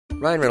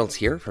Ryan Reynolds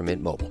here from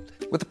Mint Mobile.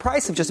 With the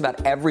price of just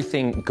about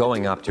everything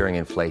going up during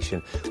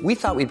inflation, we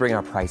thought we'd bring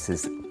our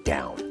prices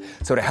down.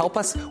 So to help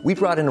us, we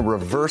brought in a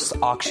reverse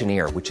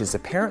auctioneer, which is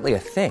apparently a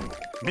thing.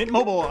 Mint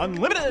Mobile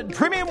Unlimited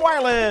Premium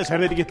Wireless. How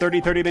to get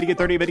 30, 30, bit to get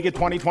 30, bit to get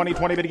 20, 20,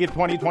 20, bit to get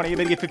 20, 20,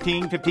 bit to get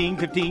 15, 15,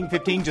 15,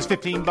 15, just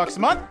 $15 a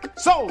month?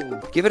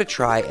 Sold! Give it a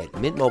try at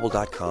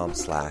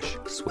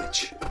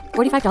mintmobile.com/switch.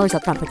 $45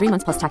 up front for 3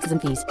 months plus taxes and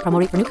fees. Promo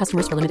rate for new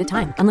customers for limited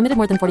time. Unlimited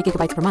more than 40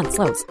 gigabytes per month.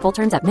 Slows full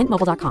terms at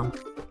mintmobile.com.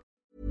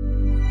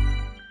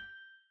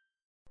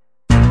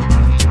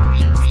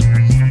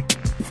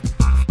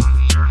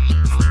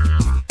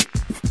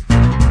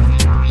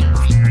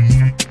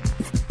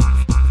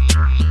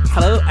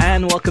 Hello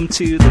and welcome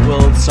to the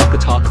World Soccer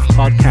Talk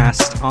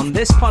podcast. On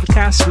this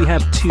podcast, we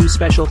have two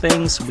special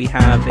things. We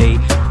have a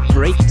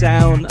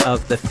breakdown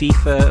of the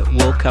FIFA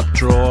World Cup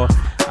draw,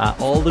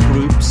 all the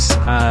groups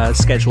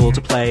scheduled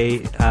to play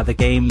the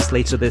games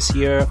later this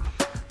year.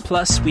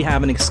 Plus, we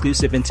have an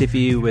exclusive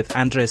interview with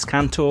Andres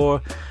Cantor,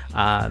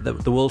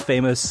 the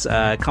world-famous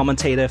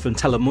commentator from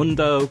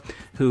Telemundo,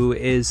 who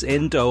is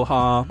in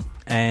Doha.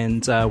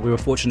 And we were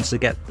fortunate to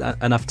get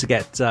enough to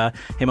get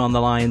him on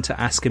the line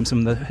to ask him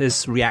some of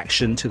his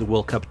reaction to the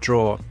World Cup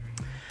draw.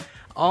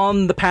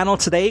 On the panel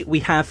today, we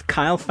have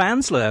Kyle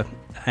Fansler,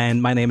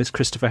 and my name is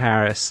Christopher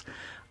Harris.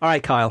 All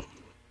right, Kyle.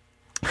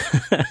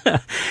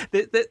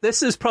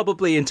 This is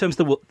probably, in terms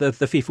of the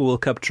FIFA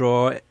World Cup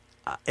draw,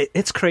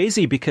 it's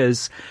crazy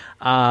because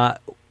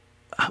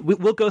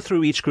we'll go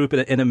through each group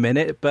in a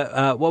minute,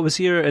 but what was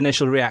your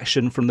initial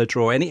reaction from the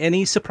draw?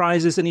 Any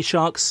surprises, any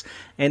shocks,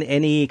 and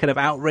any kind of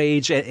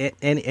outrage,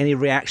 any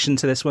reaction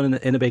to this one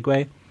in a big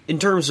way? In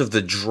terms of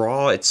the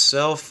draw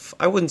itself,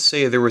 I wouldn't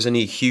say there was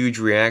any huge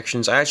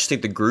reactions. I actually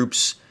think the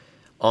groups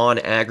on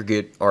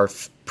aggregate are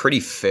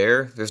pretty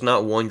fair. There's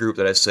not one group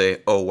that I say,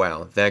 oh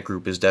wow, that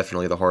group is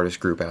definitely the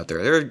hardest group out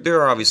there.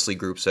 There are obviously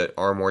groups that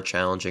are more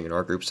challenging and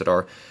are groups that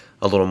are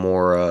a little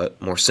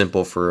more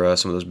simple for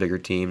some of those bigger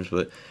teams,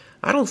 but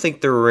I don't think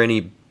there were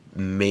any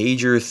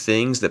major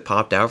things that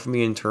popped out for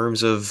me in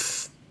terms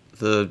of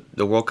the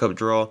World Cup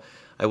draw.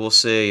 I will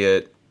say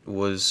it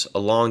was a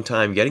long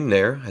time getting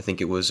there. I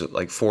think it was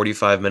like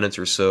 45 minutes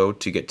or so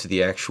to get to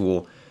the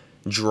actual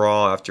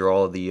draw after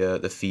all of the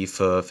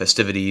FIFA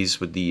festivities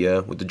with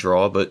the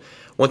draw. But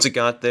once it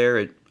got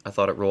there, I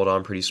thought it rolled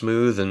on pretty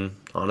smooth, and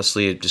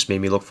honestly, it just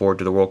made me look forward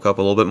to the World Cup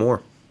a little bit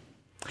more.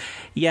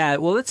 Yeah,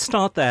 well, let's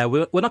start there.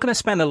 We're not going to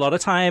spend a lot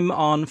of time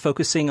on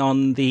focusing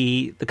on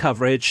the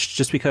coverage,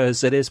 just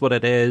because it is what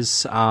it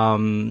is.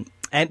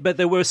 But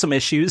there were some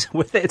issues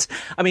with it.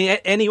 I mean,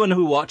 anyone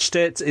who watched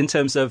it in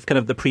terms of kind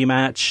of the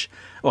pre-match,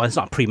 well, it's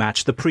not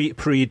pre-match, the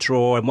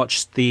pre-draw, and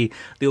watched the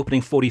opening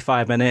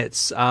 45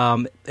 minutes,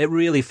 it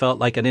really felt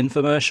like an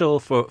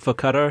infomercial for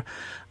Qatar.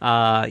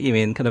 You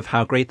mean kind of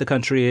how great the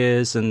country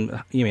is,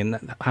 and you mean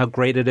how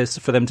great it is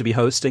for them to be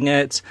hosting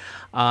it,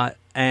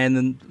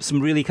 and some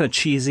really kind of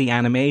cheesy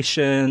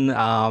animation.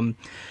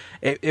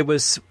 It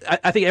was,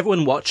 I think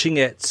everyone watching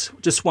it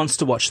just wants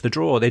to watch the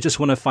draw. They just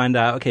want to find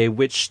out, okay,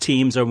 which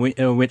teams are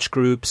in which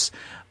groups.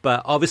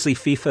 But obviously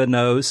FIFA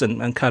knows and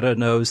Qatar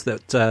knows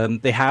that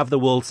they have the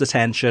world's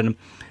attention.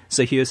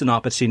 So here's an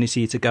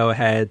opportunity to go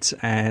ahead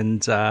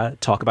and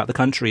talk about the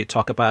country,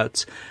 talk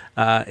about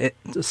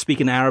speak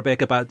in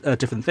Arabic about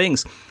different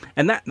things.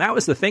 And that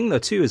was the thing, though,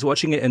 too, is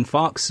watching it in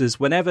Fox, is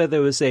whenever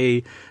there was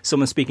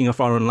someone speaking a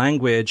foreign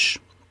language,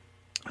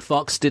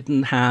 Fox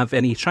didn't have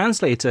any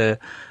translator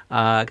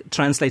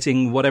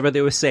translating whatever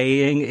they were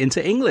saying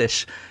into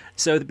English.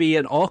 So there'd be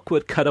an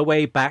awkward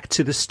cutaway back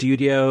to the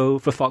studio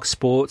for Fox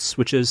Sports,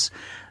 which is,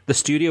 the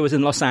studio was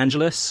in Los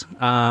Angeles.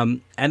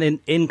 And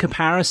in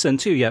comparison,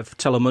 too, you have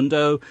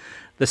Telemundo,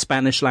 the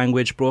Spanish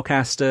language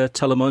broadcaster.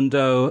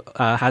 Telemundo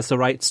has the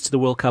rights to the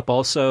World Cup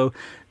also,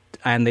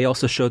 and they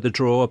also showed the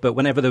draw. But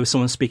whenever there was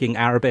someone speaking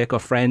Arabic or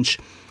French,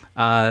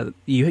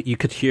 you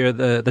could hear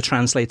the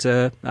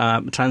translator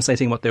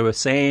translating what they were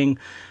saying.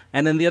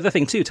 And then the other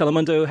thing too,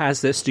 Telemundo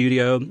has their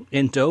studio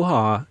in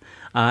Doha,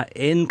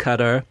 in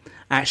Qatar,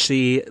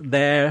 actually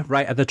there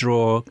right at the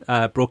draw,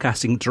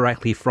 broadcasting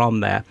directly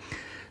from there.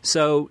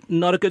 So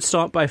not a good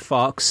start by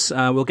Fox.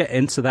 We'll get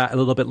into that a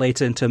little bit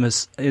later in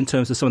terms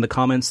of some of the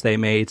comments they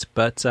made.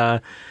 But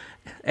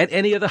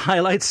any other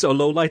highlights or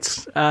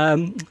lowlights,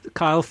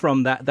 Kyle,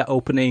 from that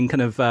opening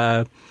kind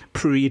of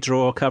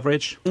pre-draw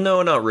coverage?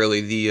 No, not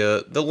really.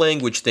 The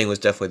language thing was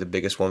definitely the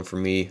biggest one for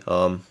me.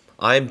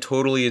 I'm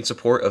totally in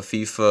support of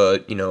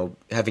FIFA,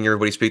 having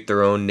everybody speak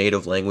their own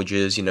native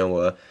languages.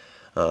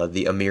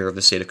 The Emir of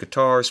the State of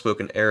Qatar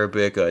spoke in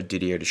Arabic.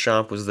 Didier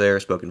Deschamps was there,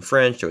 spoke in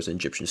French. There was an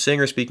Egyptian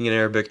singer speaking in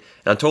Arabic.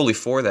 And I'm totally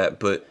for that,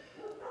 but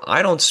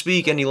I don't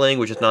speak any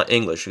language that's not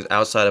English,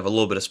 outside of a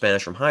little bit of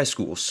Spanish from high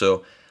school.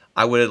 So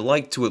I would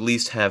like to at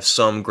least have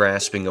some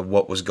grasping of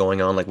what was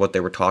going on, like what they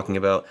were talking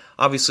about.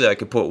 Obviously, I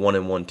could put one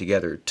and one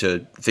together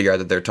to figure out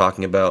that they're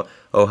talking about,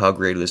 how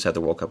great it is to have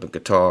the World Cup in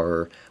Qatar,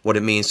 or what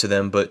it means to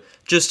them. But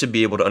just to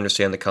be able to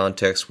understand the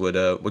context would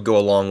go a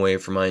long way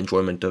for my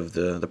enjoyment of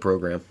the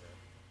program.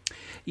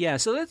 Yeah,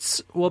 so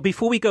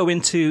before we go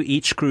into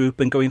each group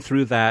and going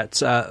through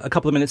that, a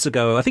couple of minutes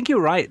ago, I think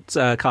you're right,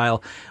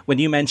 Kyle, when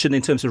you mentioned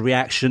in terms of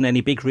reaction,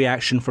 any big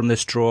reaction from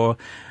this draw.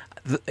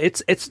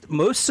 It's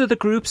most of the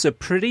groups are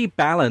pretty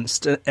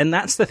balanced, and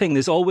that's the thing.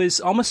 There's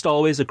almost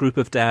always a group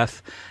of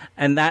death,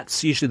 and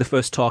that's usually the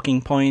first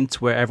talking point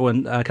where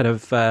everyone kind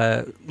of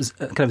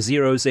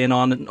zeroes in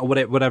on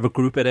whatever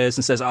group it is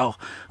and says, "Oh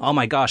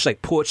my gosh!"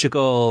 Like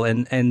Portugal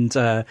and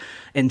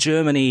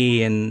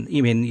Germany and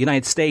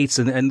United States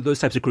and those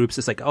types of groups.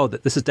 It's like, oh,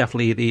 this is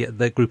definitely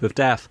the group of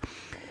death.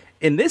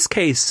 In this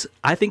case,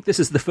 I think this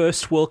is the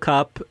first World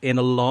Cup in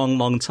a long,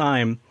 long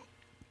time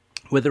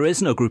where there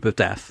is no group of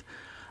death.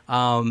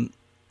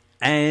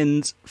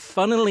 And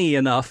funnily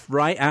enough,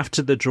 right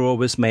after the draw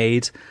was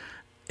made,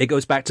 it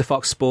goes back to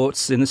Fox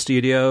Sports in the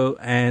studio,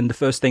 and the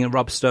first thing that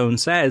Rob Stone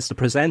says, the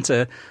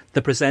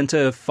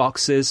presenter of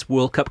Fox's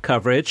World Cup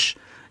coverage,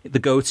 the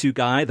go-to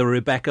guy, the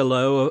Rebecca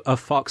Lowe of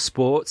Fox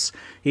Sports,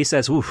 he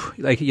says,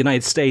 like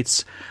United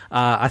States,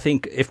 I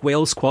think if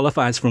Wales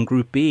qualifies from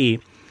Group B,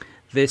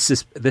 this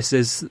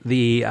is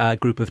the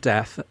group of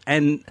death.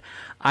 And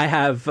I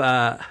have,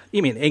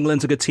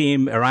 England's a good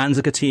team, Iran's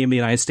a good team, the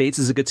United States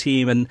is a good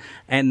team,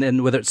 and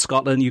then whether it's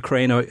Scotland,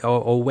 Ukraine,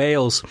 or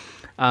Wales,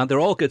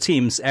 they're all good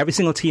teams. Every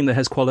single team that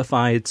has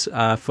qualified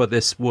for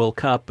this World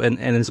Cup and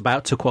is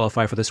about to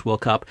qualify for this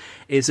World Cup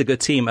is a good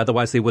team,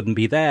 otherwise they wouldn't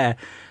be there.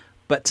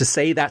 But to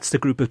say that's the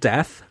group of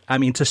death, I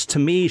mean, just to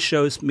me,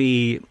 shows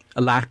me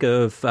a lack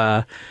of...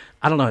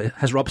 I don't know,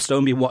 has Rob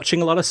Stone been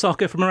watching a lot of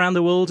soccer from around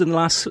the world in the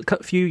last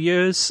few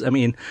years? I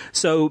mean,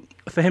 so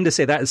for him to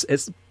say that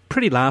is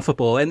pretty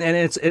laughable, and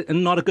it's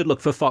not a good look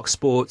for Fox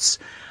Sports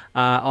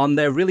on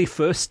their really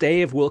first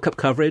day of World Cup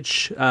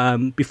coverage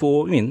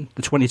before the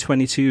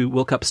 2022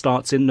 World Cup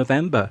starts in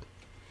November.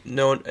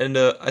 No, and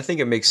I think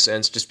it makes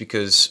sense just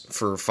because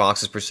for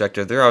Fox's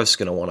perspective, they're always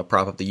going to want to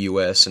prop up the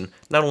U.S. and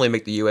not only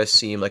make the U.S.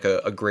 seem like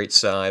a great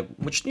side,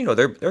 which,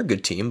 they're a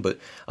good team, but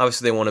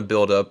obviously they want to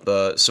build up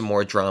some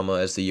more drama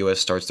as the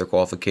U.S. starts their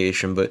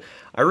qualification. But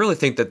I really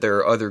think that there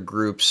are other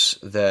groups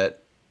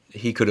that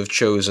he could have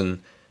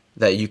chosen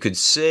that you could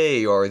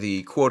say are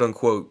the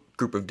quote-unquote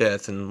group of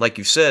death. And like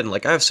you said, and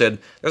like I've said,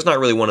 there's not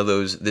really one of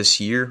those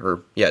this year,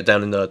 or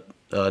down in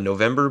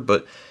November,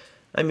 but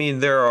I mean,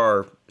 there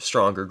are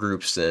stronger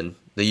groups than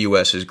the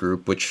U.S.'s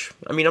group, which,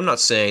 I'm not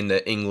saying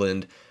that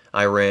England,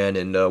 Iran,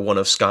 and one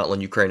of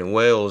Scotland, Ukraine, and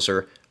Wales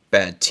are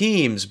bad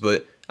teams,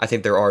 but I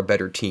think there are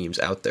better teams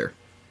out there.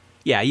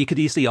 Yeah, you could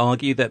easily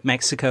argue that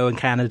Mexico and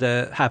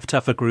Canada have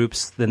tougher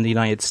groups than the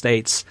United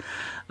States,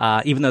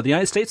 even though the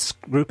United States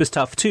group is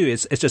tough too.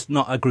 It's just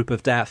not a group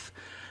of death.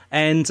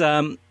 And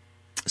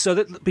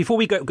so before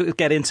we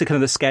get into kind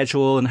of the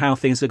schedule and how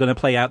things are going to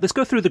play out, let's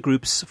go through the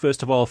groups,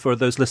 first of all, for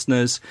those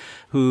listeners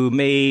who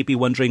may be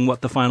wondering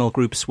what the final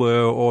groups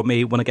were or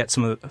may want to get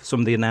some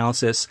of the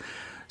analysis.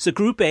 So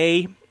Group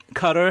A,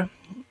 Qatar,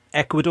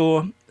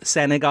 Ecuador,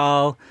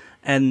 Senegal,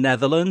 and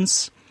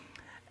Netherlands.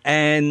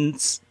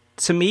 And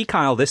to me,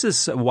 Kyle, this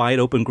is a wide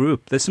open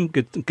group. There's some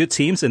good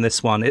teams in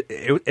this one.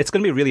 It's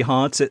going to be really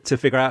hard to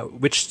figure out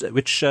which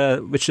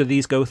of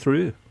these go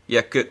through.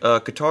 Yeah,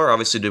 Qatar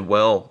obviously did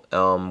well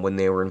when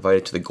they were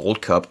invited to the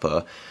Gold Cup.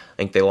 I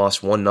think they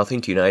lost 1-0 to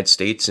the United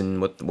States in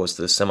what was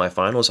the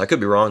semifinals. I could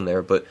be wrong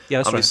there, but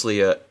yeah,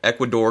 obviously right.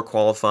 Ecuador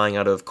qualifying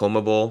out of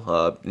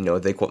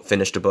CONMEBOL. They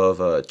finished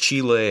above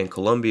Chile and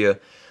Colombia.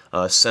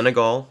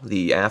 Senegal,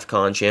 the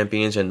AFCON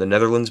champions, and the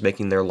Netherlands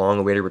making their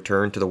long-awaited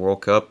return to the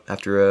World Cup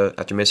after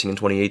missing in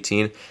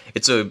 2018.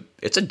 It's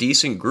a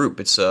decent group.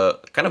 It's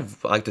kind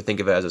of I like to think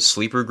of it as a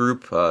sleeper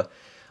group.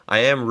 I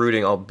am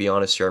rooting, I'll be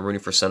honest here, I'm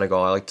rooting for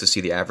Senegal. I like to see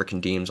the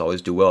African teams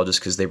always do well just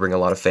because they bring a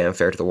lot of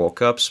fanfare to the World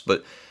Cups.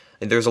 But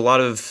there's a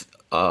lot of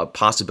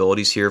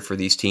possibilities here for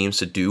these teams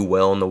to do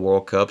well in the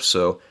World Cup.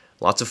 So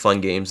lots of fun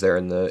games there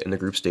in the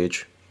group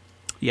stage.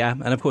 Yeah,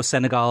 and of course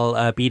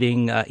Senegal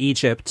beating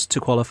Egypt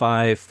to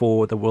qualify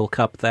for the World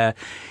Cup there.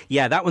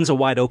 Yeah, that one's a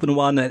wide open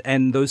one,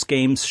 and those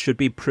games should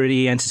be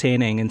pretty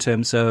entertaining in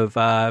terms of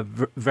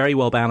very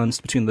well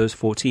balanced between those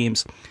four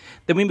teams.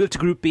 Then we move to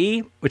Group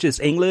B, which is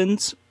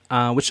England,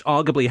 which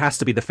arguably has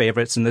to be the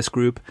favourites in this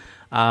group,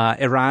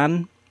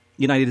 Iran,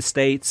 United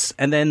States,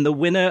 and then the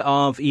winner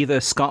of either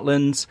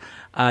Scotland,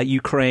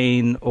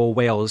 Ukraine, or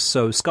Wales.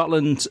 So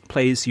Scotland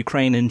plays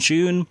Ukraine in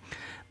June.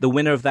 The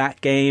winner of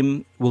that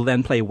game will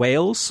then play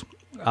Wales,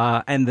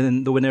 and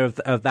then the winner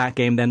of that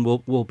game then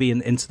will be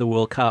into the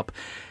World Cup.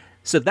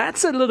 So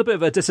that's a little bit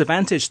of a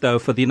disadvantage, though,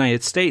 for the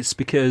United States,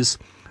 because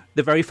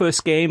the very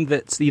first game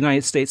that the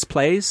United States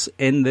plays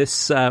in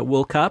this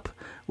World Cup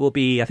will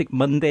be, I think,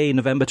 Monday,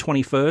 November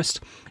 21st.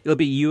 It'll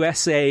be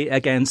USA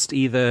against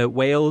either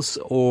Wales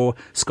or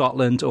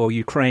Scotland or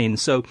Ukraine.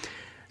 So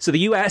the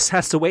US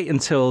has to wait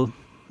until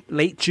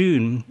late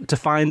June to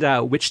find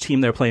out which team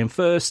they're playing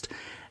first.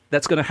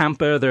 That's going to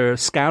hamper their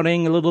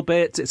scouting a little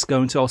bit. It's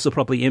going to also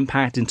probably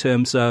impact in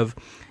terms of,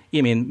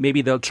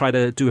 maybe they'll try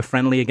to do a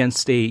friendly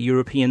against a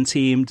European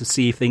team to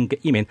see if they can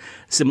get,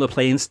 similar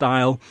playing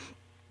style.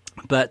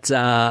 But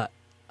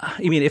I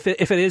mean, if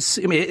it is,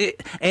 I mean,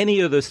 any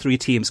of those three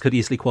teams could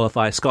easily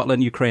qualify: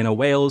 Scotland, Ukraine, or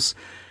Wales.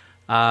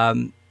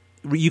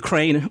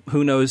 Ukraine,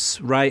 who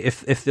knows, right?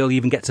 If they'll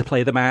even get to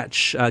play the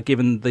match,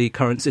 given the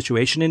current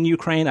situation in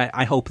Ukraine,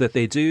 I hope that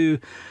they do.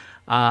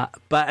 But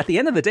at the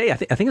end of the day, I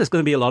think there's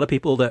going to be a lot of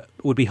people that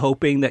would be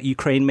hoping that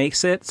Ukraine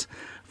makes it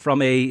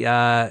from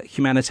a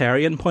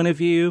humanitarian point of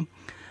view.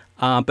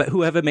 But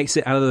whoever makes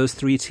it out of those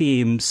three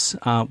teams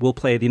will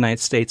play the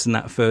United States in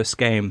that first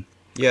game.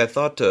 Yeah, I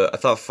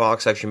thought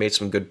Fox actually made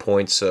some good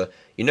points.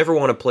 You never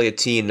want to play a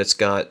team that's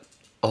got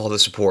all the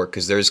support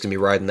because they're just going to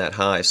be riding that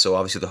high. So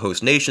obviously the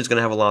host nation is going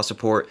to have a lot of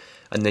support.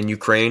 And then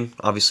Ukraine,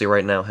 obviously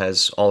right now,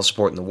 has all the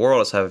support in the world.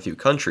 Let's have a few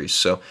countries.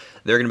 So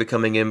they're going to be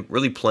coming in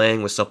really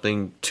playing with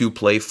something to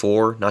play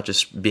for, not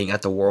just being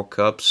at the World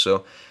Cup.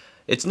 So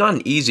it's not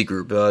an easy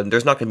group.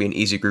 There's not going to be an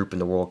easy group in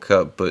the World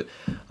Cup. But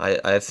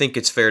I think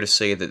it's fair to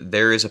say that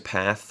there is a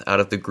path out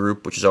of the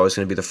group, which is always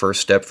going to be the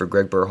first step for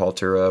Greg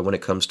Berhalter when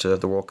it comes to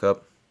the World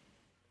Cup.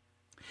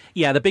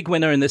 Yeah, the big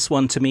winner in this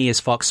one to me is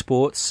Fox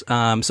Sports.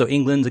 So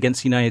England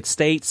against the United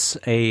States,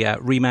 a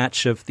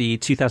rematch of the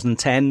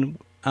 2010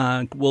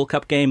 World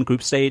Cup game,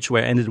 group stage,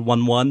 where it ended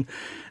 1-1.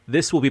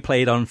 This will be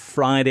played on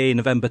Friday,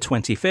 November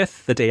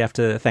 25th, the day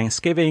after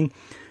Thanksgiving.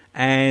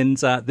 And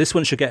this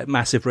one should get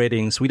massive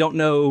ratings. We don't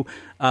know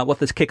what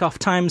the kickoff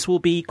times will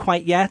be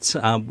quite yet.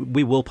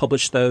 We will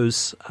publish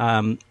those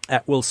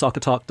at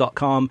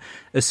worldsoccertalk.com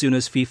as soon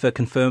as FIFA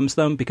confirms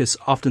them, because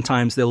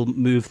oftentimes they'll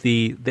move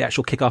the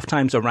actual kickoff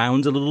times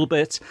around a little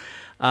bit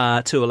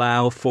to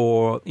allow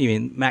for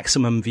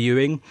maximum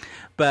viewing.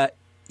 But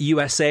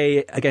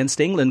USA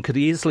against England could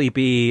easily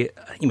be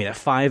a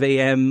 5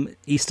 a.m.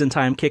 Eastern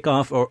Time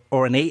kickoff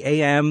or an 8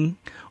 a.m.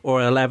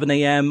 or 11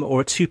 a.m.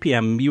 or 2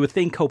 p.m. You would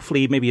think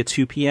hopefully maybe a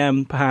 2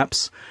 p.m.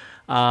 perhaps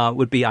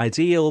would be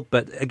ideal.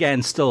 But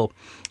again, still,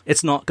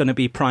 it's not going to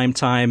be prime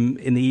time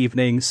in the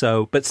evening.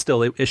 But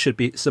still, it should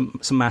be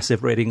some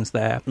massive ratings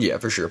there. Yeah,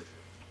 for sure.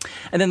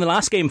 And then the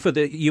last game for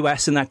the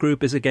US in that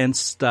group is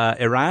against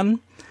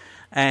Iran.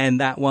 And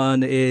that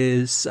one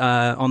is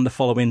on the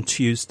following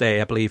Tuesday,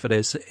 I believe it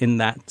is, in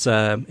that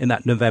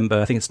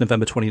November. I think it's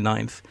November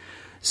 29th.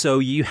 So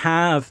you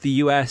have the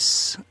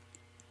US.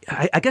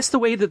 I guess the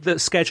way that the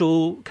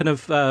schedule kind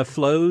of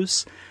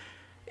flows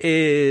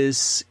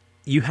is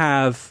you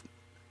have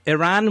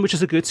Iran, which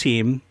is a good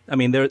team. I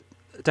mean, they're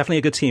definitely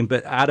a good team,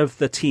 but out of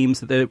the teams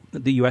that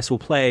the US will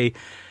play,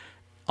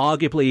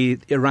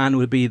 arguably Iran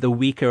would be the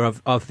weaker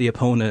of the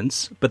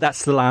opponents, but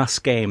that's the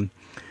last game.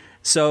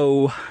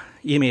 So,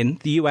 the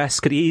US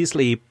could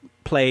easily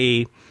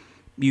play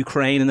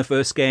Ukraine in the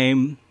first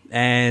game,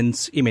 and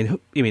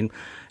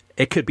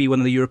it could be one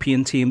of the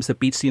European teams that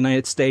beats the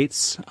United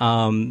States.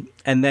 And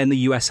then the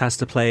US has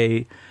to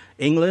play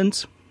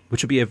England,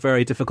 which would be a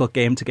very difficult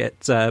game to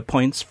get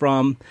points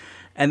from,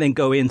 and then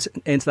go into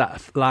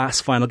that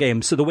last final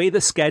game. So the way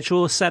the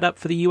schedule is set up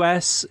for the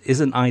US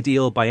isn't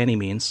ideal by any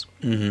means.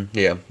 Mm-hmm.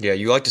 Yeah.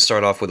 You like to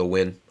start off with a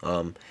win.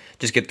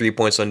 Just get 3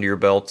 points under your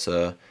belt.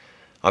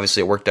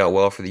 Obviously, it worked out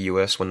well for the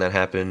U.S. when that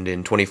happened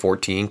in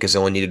 2014 because they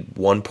only needed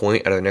 1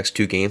 point out of their next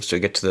two games to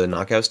get to the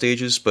knockout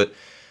stages. But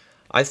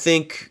I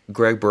think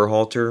Greg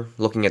Berhalter,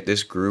 looking at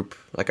this group,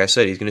 like I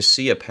said, he's going to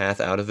see a path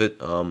out of it.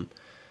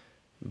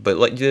 But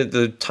like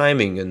the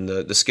timing and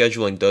the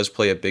scheduling does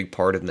play a big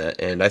part in that.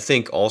 And I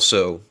think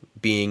also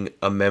being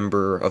a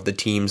member of the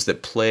teams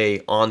that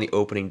play on the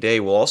opening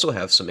day will also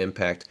have some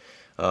impact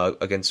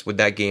with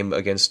that game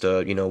against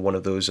one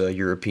of those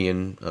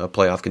European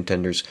playoff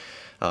contenders.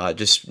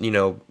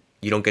 You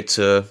don't get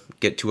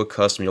too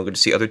accustomed. You don't get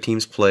to see other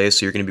teams play,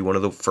 so you're going to be one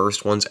of the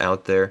first ones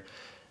out there.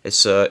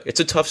 It's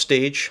a tough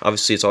stage.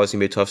 Obviously, it's always going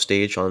to be a tough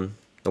stage on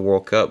the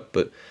World Cup,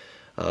 but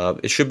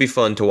it should be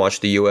fun to watch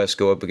the U.S.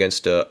 go up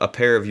against a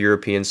pair of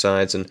European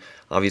sides, and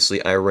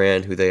obviously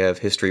Iran, who they have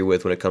history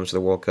with when it comes to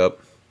the World Cup.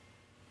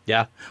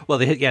 Yeah, well,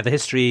 the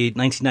history,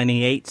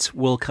 1998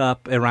 World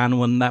Cup, Iran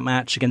won that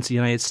match against the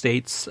United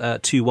States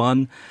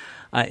 2-1.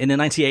 In the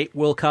 98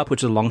 World Cup,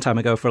 which is a long time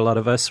ago for a lot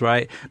of us,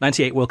 right?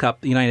 98 World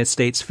Cup, the United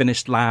States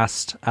finished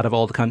last out of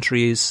all the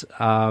countries.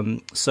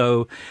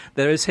 So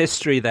there is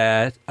history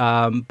there.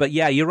 But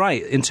yeah, you're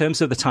right. In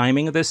terms of the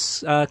timing of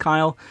this,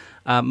 Kyle,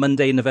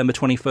 Monday, November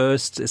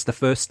 21st, it's the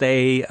first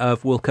day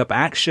of World Cup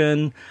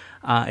action.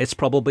 It's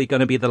probably going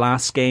to be the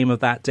last game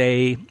of that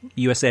day,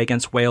 USA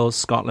against Wales,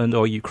 Scotland,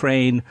 or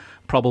Ukraine,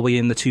 probably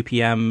in the 2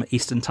 p.m.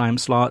 Eastern time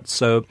slot.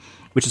 So,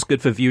 which is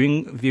good for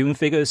viewing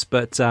figures,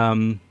 but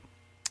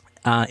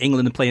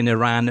England playing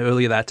Iran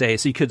earlier that day.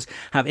 So you could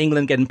have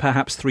England getting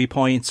perhaps 3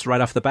 points right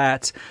off the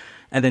bat,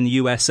 and then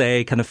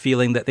USA kind of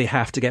feeling that they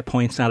have to get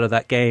points out of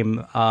that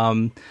game.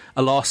 A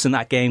loss in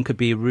that game could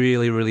be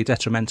really, really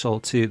detrimental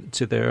to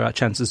their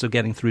chances of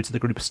getting through to the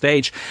group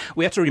stage.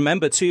 We have to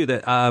remember, too,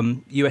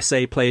 that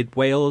USA played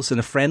Wales in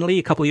a friendly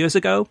a couple of years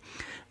ago,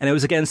 and it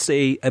was against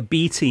a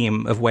B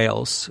team of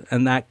Wales,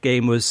 and that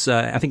game was,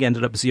 I think,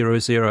 ended up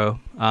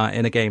 0-0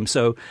 in a game.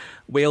 So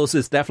Wales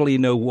is definitely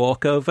no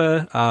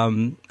walkover.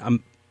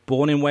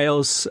 born in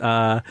Wales,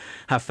 have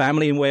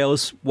family in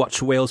Wales,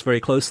 watch Wales very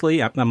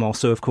closely. I'm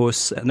also, of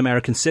course, an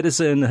American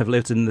citizen, have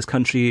lived in this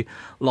country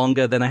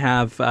longer than I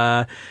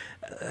have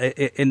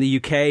in the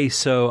UK.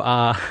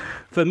 So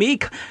for me,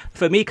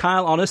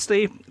 Kyle,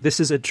 honestly, this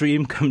is a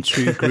dream come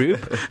true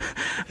group.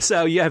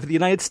 So you have the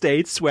United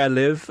States, where I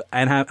live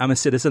and I'm a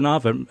citizen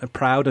of. I'm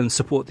proud and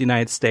support the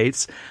United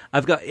States.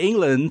 I've got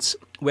England,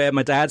 where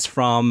my dad's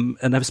from,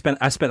 and I spent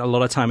a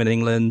lot of time in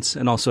England,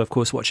 and also, of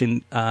course,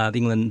 watching the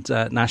England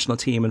national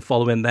team and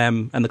following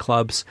them and the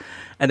clubs.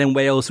 And then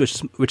Wales,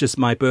 which is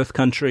my birth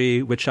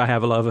country, which I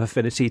have a lot of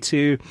affinity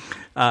to.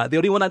 The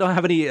only one I don't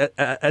have any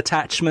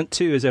attachment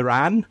to is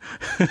Iran.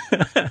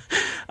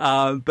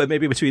 But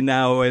maybe between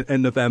now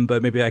and November,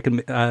 maybe I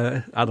can,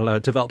 I don't know,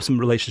 develop some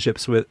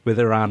relationships with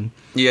Iran.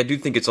 Yeah, I do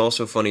think it's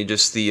also funny,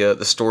 just the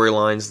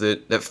storylines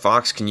that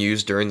Fox can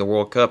use during the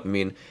World Cup. I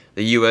mean,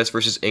 the U.S.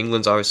 versus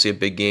England's obviously a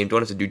big game. Don't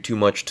have to do too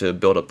much to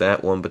build up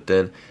that one. But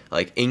then,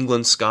 like,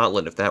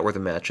 England-Scotland, if that were the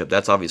matchup,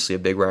 that's obviously a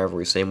big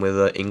rivalry. Same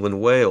with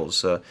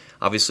England-Wales.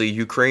 Obviously,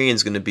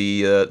 Ukraine's going to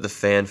be the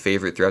fan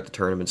favorite throughout the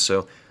tournament.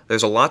 So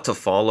there's a lot to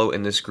follow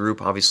in this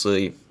group.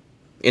 Obviously,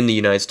 in the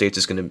United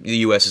States, the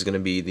U.S. is going to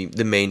be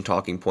the main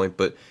talking point.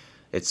 But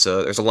it's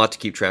there's a lot to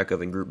keep track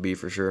of in Group B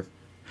for sure.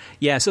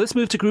 Yeah, so let's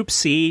move to Group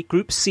C.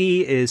 Group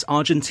C is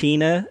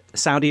Argentina,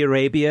 Saudi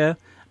Arabia,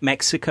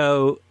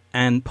 Mexico,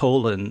 and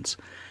Poland.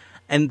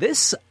 And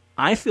this,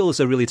 I feel,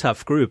 is a really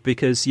tough group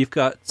because you've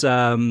got,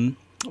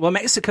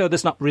 Mexico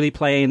that's not really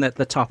playing at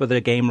the top of their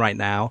game right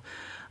now.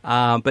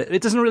 But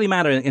it doesn't really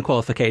matter in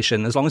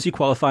qualification. As long as you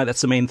qualify,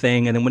 that's the main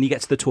thing. And then when you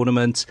get to the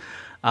tournament,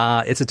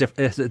 it's a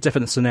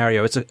different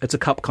scenario. It's a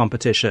cup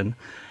competition.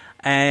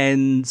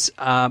 And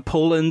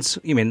Poland,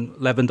 you mean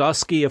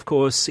Lewandowski, of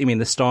course, you mean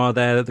the star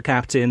there, the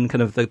captain,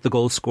 kind of the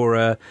goal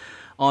scorer.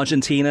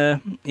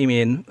 Argentina, you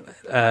mean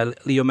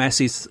Leo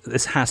Messi,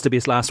 this has to be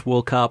his last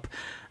World Cup.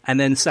 And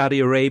then Saudi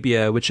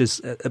Arabia, which is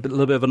a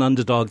little bit of an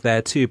underdog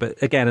there too,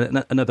 but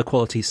again, another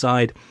quality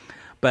side.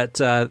 But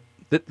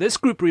this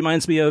group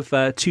reminds me of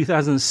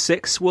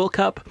 2006 World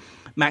Cup.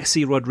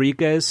 Maxi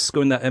Rodriguez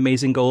scoring that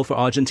amazing goal for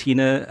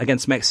Argentina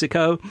against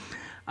Mexico.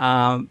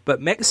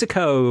 But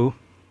Mexico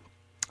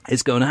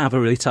is going to have a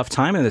really tough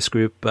time in this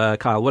group.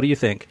 Kyle, what do you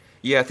think?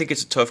 Yeah, I think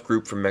it's a tough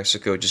group for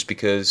Mexico just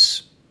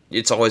because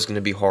it's always going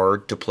to be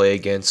hard to play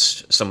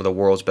against some of the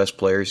world's best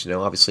players. You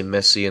know, obviously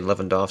Messi and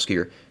Lewandowski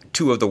are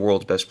two of the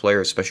world's best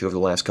players, especially over the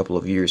last couple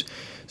of years.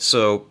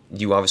 So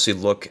you obviously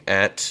look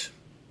at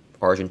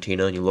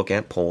Argentina and you look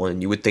at Poland,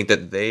 and you would think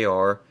that they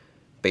are,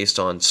 based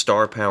on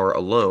star power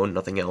alone,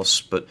 nothing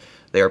else, but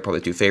they are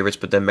probably two favorites.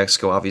 But then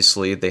Mexico,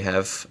 obviously, they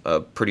have a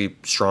pretty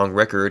strong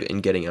record in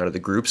getting out of the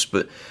groups,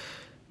 but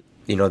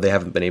you know, they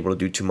haven't been able to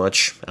do too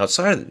much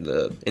inside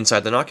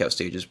the knockout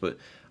stages. But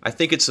I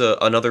think it's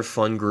another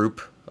fun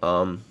group.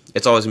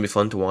 It's always going to be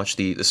fun to watch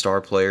the star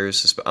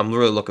players. I'm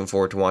really looking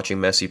forward to watching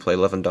Messi play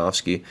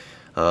Lewandowski.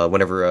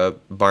 Whenever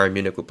Bayern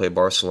Munich would play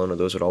Barcelona,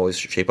 those would always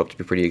shape up to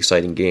be pretty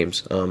exciting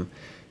games.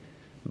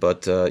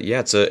 But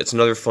it's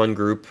another fun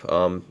group.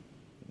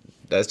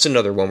 That's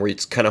another one where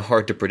it's kind of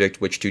hard to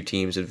predict which two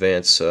teams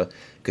advance,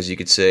 because you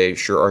could say,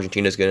 sure,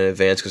 Argentina's going to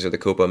advance because they're the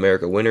Copa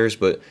America winners,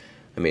 but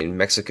I mean,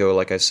 Mexico,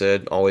 like I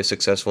said, always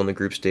successful in the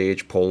group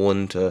stage.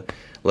 Poland,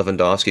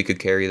 Lewandowski could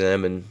carry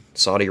them, and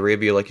Saudi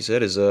Arabia, like you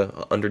said, is an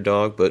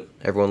underdog, but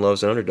everyone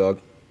loves an underdog.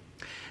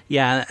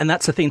 Yeah, and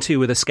that's the thing too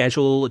with the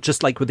schedule.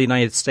 Just like with the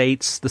United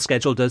States, the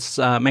schedule does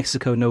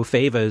Mexico no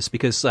favors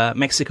because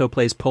Mexico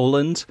plays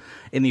Poland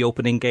in the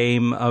opening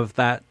game of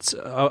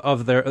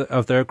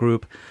their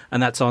group,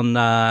 and that's on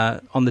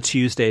the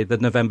Tuesday, the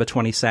November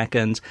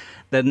 22nd.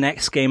 The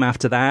next game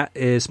after that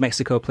is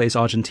Mexico plays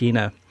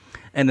Argentina.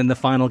 And then the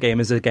final game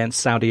is against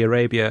Saudi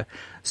Arabia.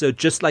 So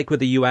just like with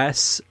the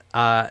US,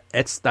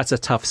 that's a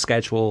tough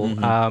schedule.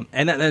 Mm-hmm.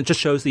 And it just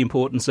shows the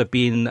importance of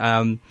being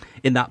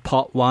in that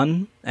pot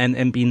one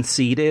and being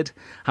seeded,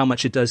 how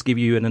much it does give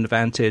you an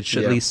advantage,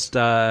 at least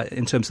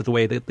in terms of the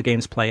way that the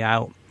games play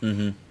out.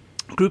 Mm-hmm.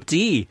 Group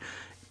D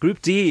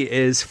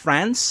is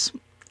France,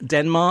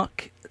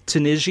 Denmark,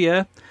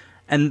 Tunisia,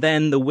 and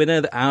then the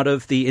winner out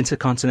of the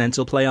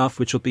Intercontinental Playoff,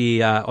 which will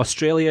be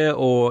Australia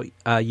or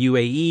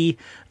UAE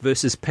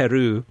versus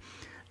Peru.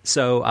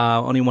 So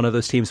only one of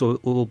those teams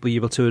will be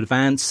able to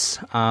advance.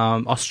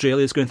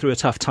 Australia is going through a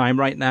tough time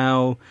right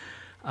now.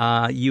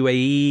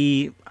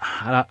 UAE,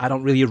 I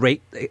don't really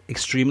rate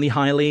extremely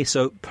highly.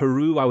 So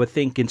Peru, I would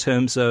think, in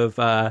terms of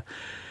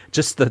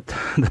just the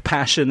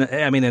passion.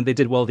 I mean, and they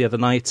did well the other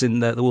night in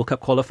the World Cup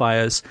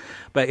qualifiers.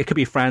 But it could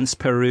be France,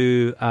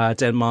 Peru,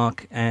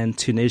 Denmark, and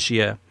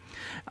Tunisia.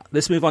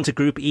 Let's move on to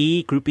Group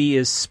E. Group E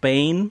is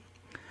Spain,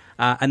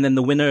 and then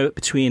the winner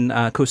between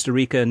Costa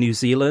Rica and New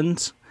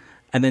Zealand,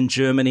 and then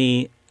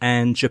Germany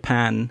and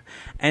Japan.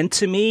 And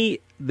to me,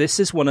 this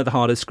is one of the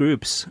hardest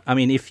groups. I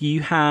mean, if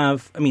you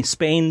have,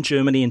 Spain,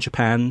 Germany, and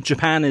Japan.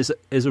 Japan is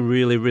a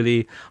really,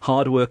 really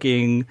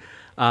hardworking,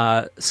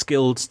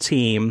 skilled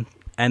team,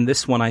 and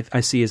this one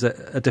I see as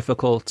a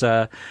difficult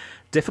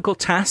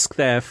task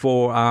there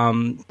for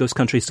those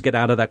countries to get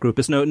out of that group.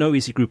 It's no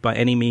easy group by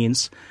any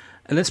means.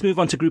 And let's move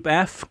on to Group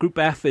F. Group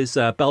F is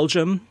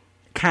Belgium,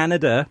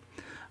 Canada,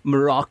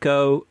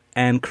 Morocco,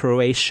 and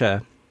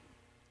Croatia.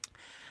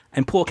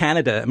 And poor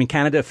Canada. I mean,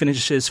 Canada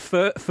finishes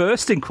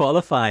first in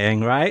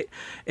qualifying, right?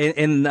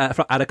 In out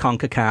of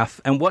CONCACAF.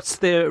 And what's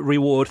their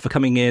reward for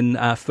coming in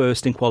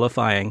first in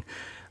qualifying?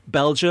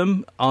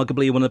 Belgium,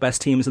 arguably one of the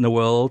best teams in the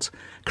world.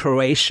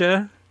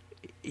 Croatia,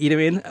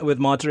 with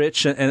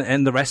Modric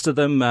and the rest of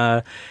them,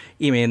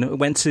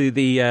 went to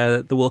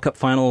the World Cup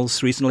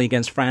finals recently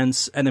against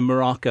France, and then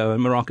Morocco.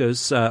 And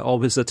Morocco's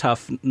always a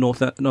tough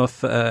North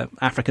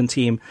African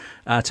team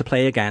to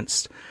play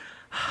against.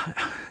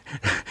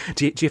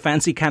 Do you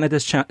fancy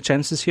Canada's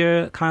chances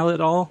here, Kyle,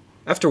 at all?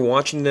 After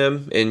watching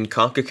them in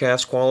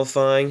CONCACAF's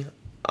qualifying,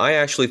 I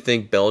actually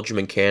think Belgium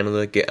and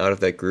Canada get out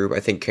of that group. I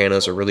think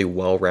Canada's a really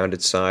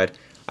well-rounded side.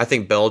 I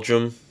think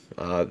Belgium,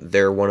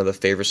 they're one of the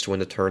favorites to win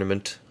the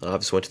tournament.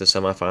 Obviously went to the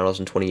semifinals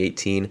in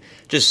 2018.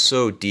 Just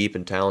so deep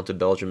and talented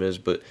Belgium is,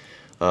 but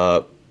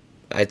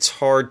it's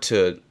hard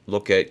to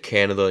look at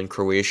Canada and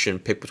Croatia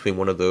and pick between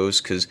one of those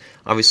because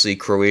obviously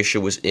Croatia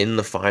was in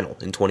the final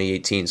in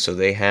 2018, so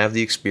they have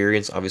the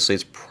experience. Obviously,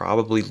 it's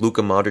probably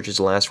Luka Modric's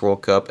last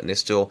World Cup, and they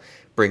still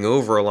bring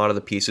over a lot of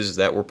the pieces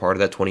that were part of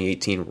that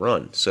 2018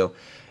 run. So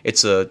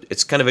it's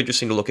kind of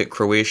interesting to look at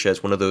Croatia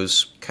as one of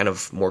those kind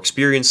of more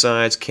experienced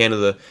sides.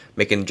 Canada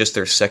making just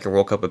their second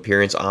World Cup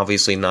appearance,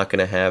 obviously not going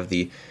to have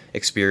the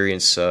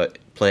experience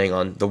playing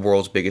on the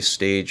world's biggest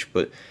stage,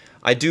 but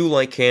I do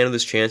like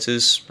Canada's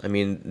chances. I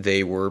mean,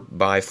 they were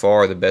by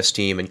far the best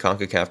team in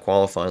CONCACAF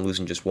qualifying,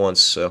 losing just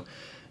once. So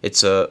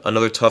it's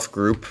another tough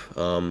group.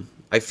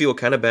 I feel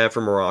kind of bad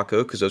for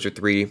Morocco because those are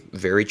three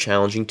very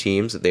challenging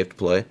teams that they have to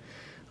play.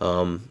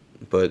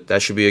 But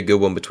that should be a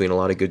good one between a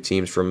lot of good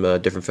teams from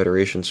different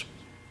federations.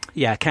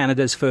 Yeah,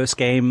 Canada's first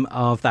game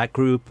of that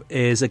group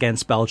is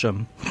against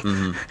Belgium.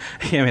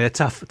 Mm-hmm. A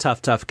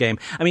tough game.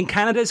 I mean,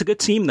 Canada's a good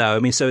team, though. I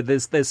mean, so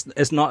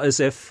it's not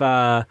as if.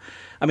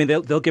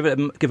 They'll give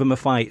them a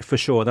fight for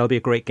sure. That'll be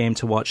a great game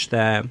to watch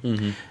there.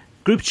 Mm-hmm.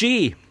 Group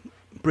G: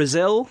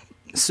 Brazil,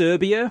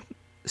 Serbia,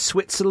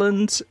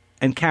 Switzerland,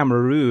 and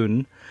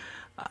Cameroon.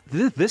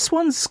 This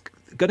one's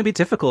going to be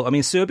difficult. I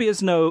mean,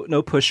 Serbia's no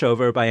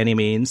pushover by any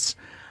means.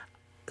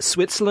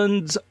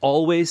 Switzerland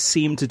always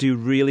seem to do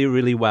really,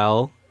 really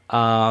well.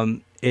 More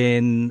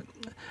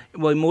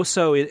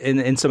so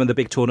in some of the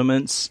big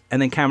tournaments, and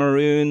then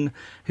Cameroon,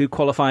 who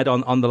qualified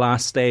on the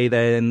last day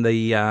there in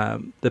the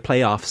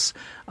playoffs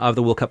of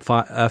the World Cup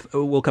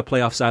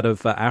playoffs out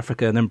of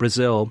Africa, and then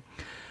Brazil.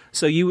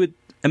 So you would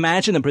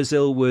imagine that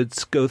Brazil would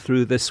go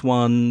through this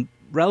one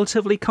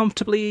relatively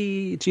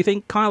comfortably. Do you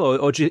think, Kyle,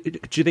 or do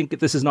you think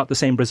this is not the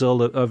same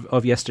Brazil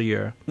of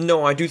yesteryear?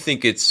 No, I do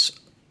think it's.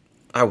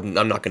 I'm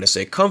not going to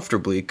say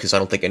comfortably because I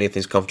don't think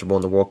anything's comfortable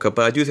in the World Cup,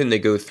 but I do think they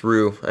go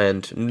through,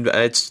 and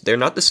they're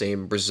not the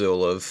same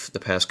Brazil of the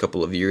past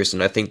couple of years,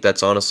 and I think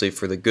that's honestly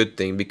for the good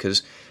thing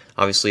because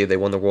obviously they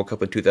won the World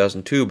Cup in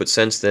 2002, but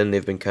since then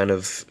they've been kind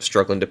of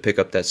struggling to pick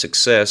up that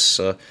success.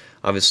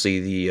 Obviously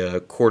the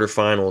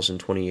quarterfinals in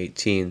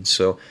 2018,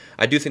 so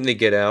I do think they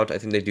get out. I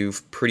think they do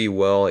pretty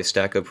well. They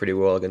stack up pretty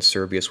well against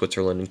Serbia,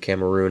 Switzerland, and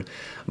Cameroon,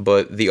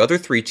 but the other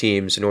three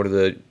teams, in order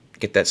to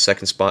get that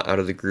second spot out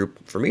of the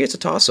group, for me it's a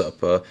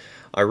toss-up.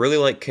 I really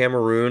like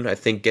Cameroon. I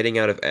think getting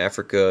out of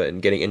Africa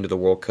and getting into the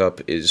World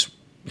Cup is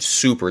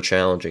super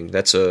challenging.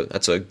 That's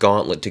a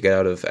gauntlet to get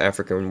out of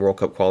Africa in World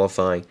Cup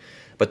qualifying.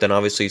 But then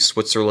obviously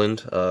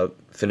Switzerland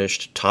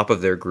finished top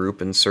of their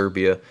group, and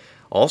Serbia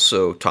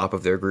also top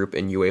of their group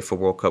in UEFA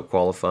World Cup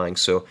qualifying.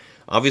 So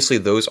obviously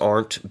those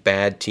aren't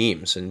bad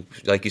teams, and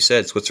like you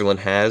said, Switzerland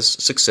has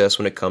success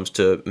when it comes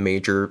to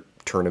major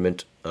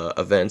tournament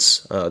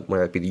events,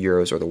 whether it be the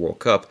Euros or the World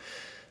Cup.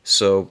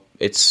 So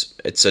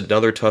it's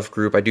another tough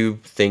group. I do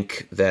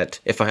think that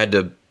if I had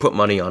to put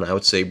money on it, I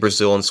would say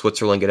Brazil and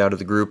Switzerland get out of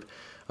the group.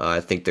 I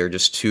think there's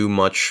just too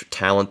much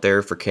talent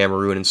there for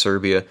Cameroon and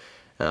Serbia.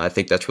 I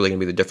think that's really going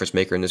to be the difference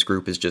maker in this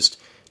group, is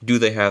just do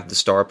they have the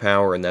star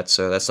power, and that's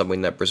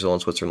something that Brazil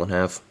and Switzerland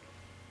have.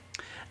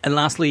 And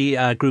lastly,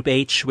 Group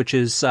H, which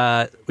is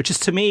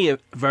to me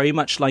very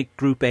much like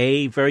Group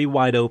A, very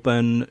wide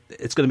open.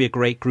 It's going to be a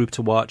great group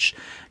to watch.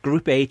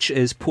 Group H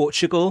is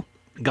Portugal,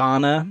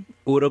 Ghana,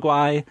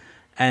 Uruguay,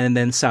 and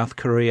then South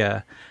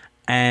Korea.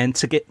 And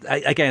to get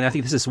again, I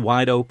think this is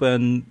wide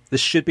open.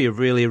 This should be a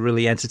really,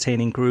 really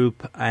entertaining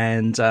group,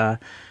 and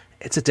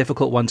it's a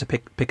difficult one to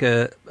pick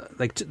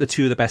the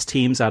two of the best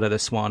teams out of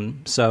this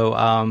one. So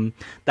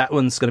that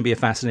one's going to be a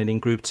fascinating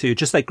group too,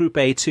 just like Group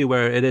A too,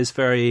 where it is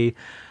very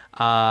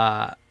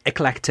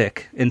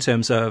eclectic in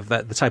terms of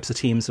the types of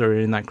teams that are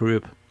in that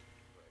group.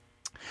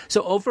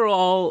 So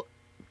overall,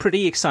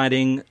 pretty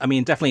exciting. I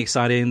mean, definitely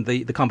exciting.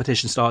 The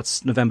competition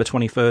starts November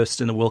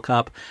 21st in the World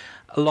Cup.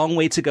 A long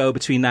way to go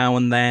between now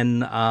and then.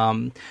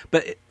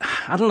 But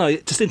I don't know,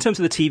 just in terms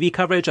of the TV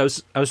coverage, I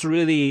was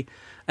really,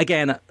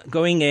 again,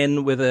 going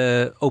in with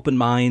an open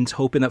mind,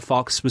 hoping that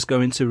Fox was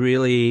going to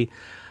really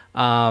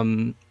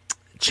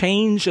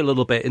change a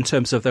little bit in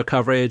terms of their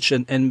coverage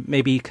and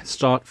maybe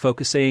start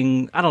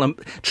focusing, I don't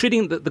know,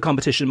 treating the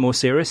competition more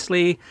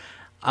seriously.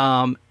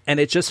 And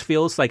it just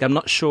feels like, I'm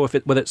not sure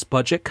whether it's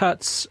budget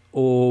cuts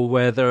or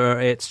whether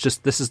it's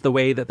just this is the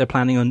way that they're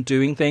planning on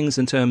doing things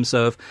in terms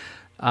of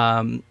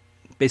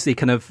basically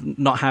kind of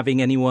not having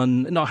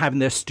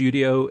their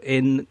studio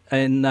in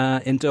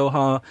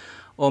Doha,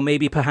 or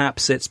maybe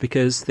perhaps it's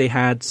because they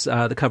had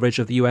the coverage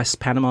of the US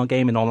Panama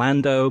game in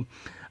Orlando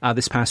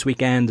this past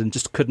weekend and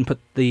just couldn't put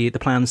the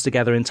plans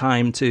together in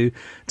time to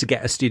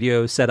get a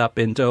studio set up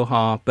in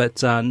Doha.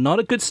 But not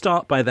a good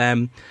start by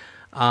them.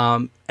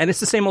 And it's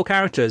the same old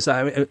characters.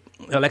 Alexi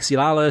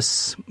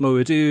Lalas,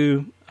 Mo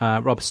Adu,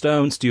 Rob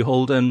Stone, Stu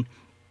Holden.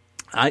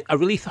 I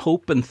really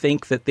hope and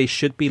think that they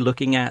should be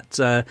looking at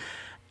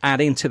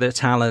adding to their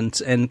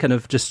talent and kind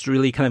of just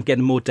really kind of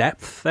getting more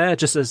depth there,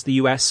 just as the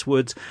US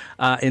would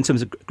in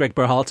terms of Greg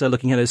Berhalter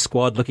looking at his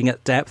squad, looking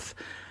at depth.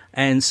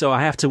 And so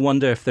I have to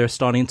wonder if they're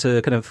starting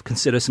to kind of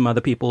consider some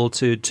other people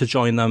to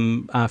join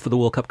them for the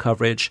World Cup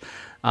coverage,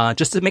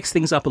 just to mix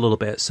things up a little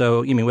bit.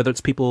 So, whether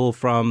it's people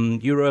from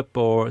Europe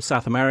or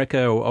South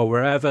America or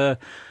wherever,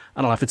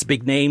 I don't know if it's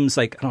big names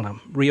like, I don't know,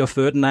 Rio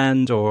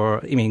Ferdinand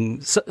or,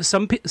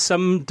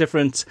 some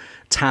different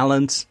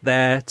talent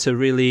there to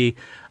really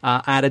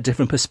add a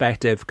different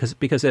perspective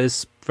because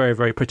it's very,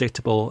 very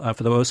predictable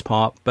for the most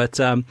part.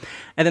 But and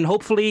then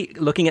hopefully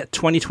looking at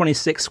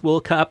 2026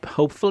 World Cup,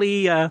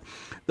 hopefully the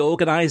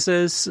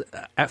organisers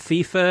at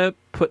FIFA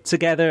put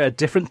together a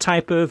different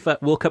type of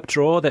World Cup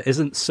draw that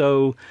isn't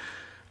so...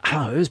 I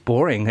don't know, it was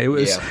boring. It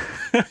was,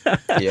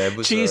 it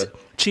was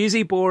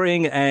cheesy,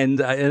 boring,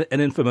 and an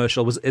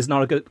infomercial is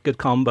not a good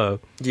combo.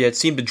 Yeah, it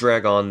seemed to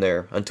drag on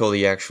there until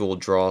the actual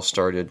draw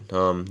started.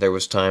 There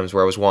was times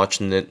where I was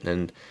watching it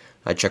and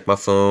I'd check my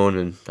phone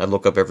and I'd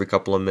look up every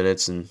couple of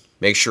minutes and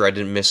make sure I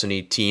didn't miss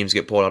any teams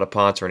get pulled out of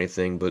pots or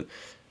anything. But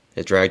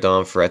it dragged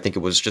on for, I think it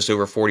was just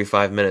over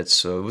 45 minutes.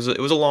 So it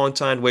was a long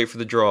time to wait for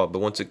the draw. But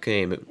once it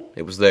came,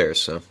 it was there.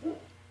 So.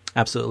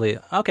 Absolutely.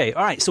 Okay,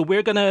 all right. So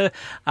we're going to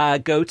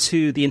go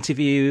to the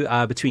interview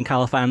between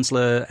Kyle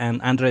Fansler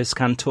and Andres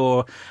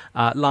Cantor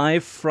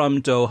live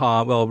from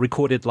Doha, well,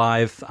 recorded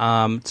live,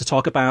 to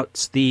talk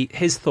about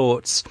his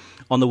thoughts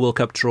on the World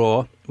Cup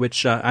draw,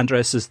 which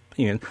Andres is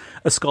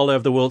a scholar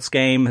of the world's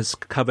game, has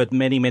covered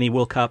many, many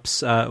World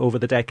Cups over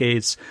the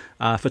decades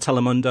for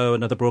Telemundo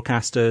and other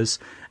broadcasters,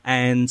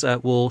 and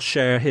will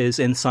share his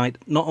insight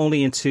not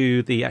only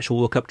into the actual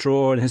World Cup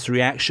draw and his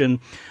reaction,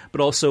 but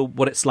also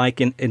what it's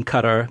like in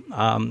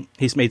Qatar.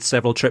 He's made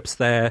several trips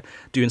there,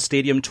 doing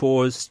stadium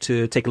tours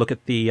to take a look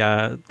at the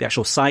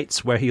actual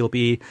sites where he'll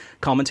be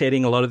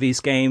commentating a lot of these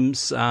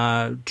games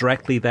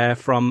directly there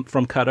from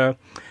Qatar.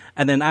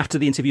 And then after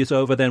the interview's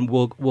over, then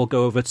we'll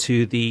go over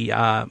to the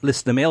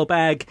listener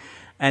mailbag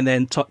and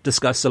then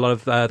discuss a lot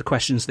of the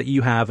questions that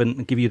you have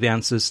and give you the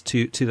answers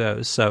to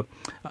those. So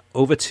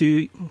over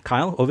to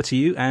Kyle, over to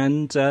you,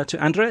 and to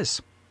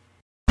Andres.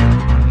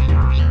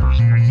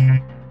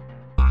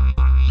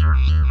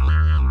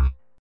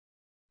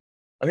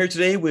 I'm here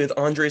today with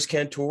Andres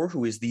Cantor,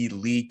 who is the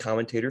lead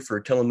commentator for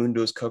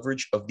Telemundo's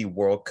coverage of the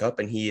World Cup,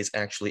 and he is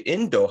actually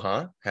in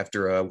Doha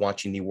after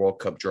watching the World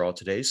Cup draw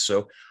today.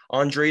 So,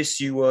 Andres,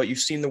 you've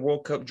seen the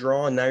World Cup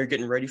draw, and now you're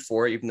getting ready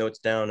for it, even though it's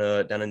down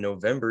in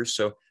November.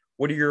 So,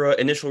 what are your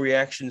initial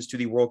reactions to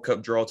the World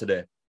Cup draw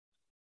today?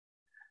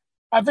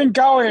 I think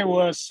it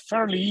was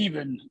fairly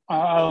even.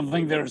 I don't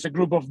think there's a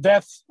group of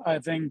death. I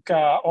think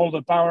all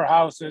the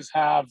powerhouses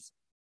have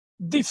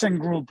decent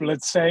group,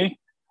 let's say.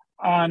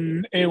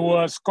 And it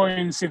was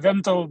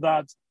coincidental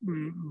that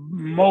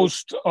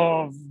most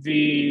of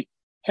the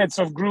heads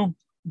of group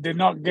did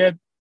not get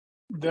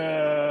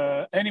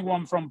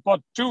anyone from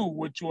pot 2,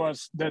 which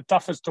was the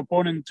toughest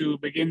opponent to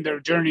begin their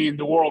journey in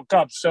the World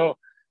Cup. So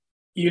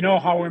you know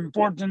how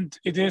important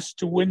it is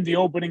to win the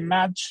opening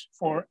match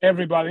for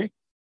everybody.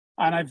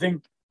 And I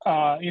think,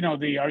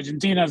 the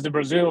Argentinas, the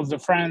Brazils, the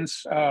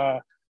France,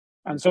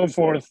 and so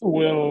forth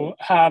will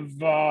have...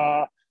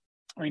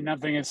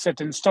 nothing is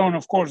set in stone,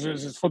 of course,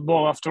 this is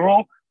football after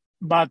all,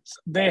 but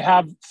they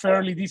have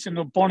fairly decent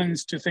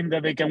opponents to think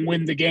that they can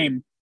win the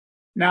game.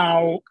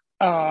 Now,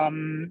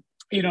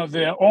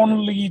 the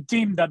only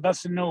team that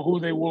doesn't know who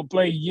they will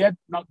play yet,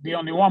 not the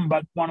only one,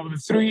 but one of the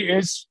three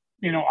is,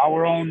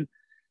 our own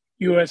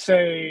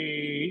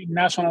USA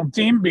national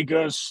team,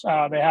 because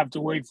they have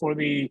to wait for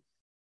the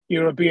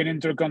European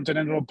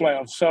Intercontinental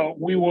Playoffs. So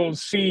we will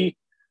see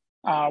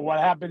what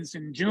happens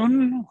in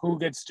June, who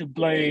gets to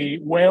play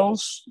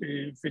Wales,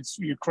 if it's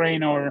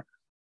Ukraine or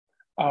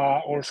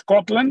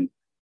Scotland.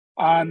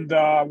 And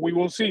we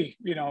will see.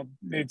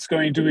 It's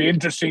going to be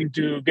interesting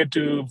to get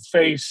to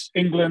face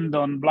England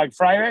on Black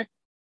Friday.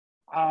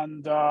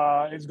 And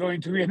it's going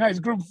to be a nice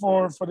group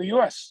for the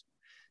US.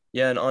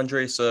 Yeah, and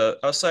Andres,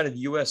 outside of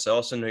the US, I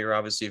also know you're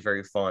obviously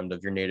very fond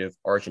of your native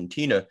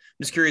Argentina.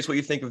 I'm just curious what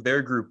you think of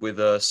their group with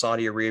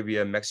Saudi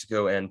Arabia,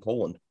 Mexico, and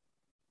Poland.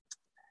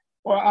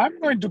 Well, I'm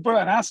going to put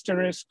an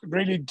asterisk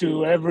really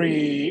to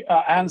every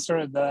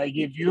answer that I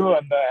give you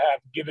and that I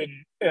have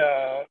given,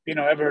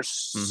 ever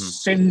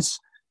since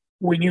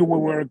we knew we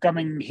were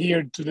coming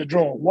here to the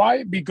draw.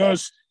 Why?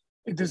 Because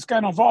it is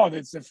kind of odd.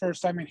 It's the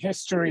first time in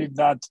history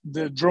that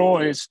the draw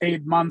is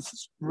 8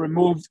 months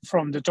removed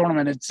from the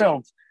tournament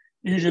itself.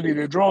 Usually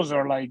the draws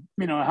are like,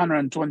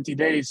 120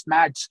 days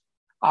max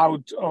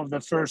out of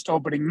the first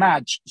opening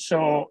match.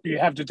 So you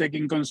have to take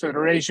in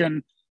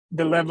consideration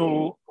the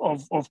level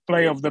of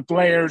play of the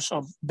players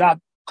of that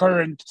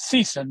current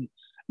season.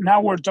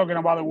 Now we're talking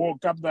about a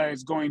World Cup that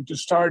is going to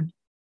start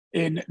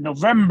in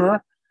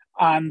November,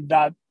 and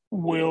that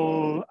we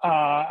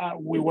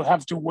will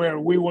have to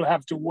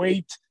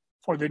wait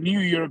for the new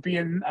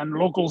European and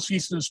local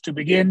seasons to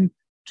begin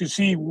to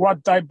see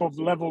what type of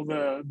level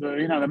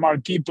the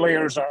marquee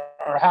players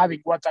are having,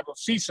 what type of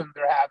season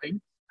they're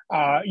having.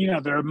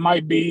 There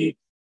might be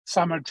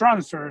summer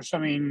transfers. I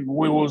mean,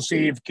 we will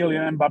see if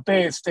Kylian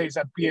Mbappé stays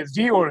at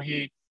PSG or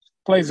he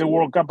plays the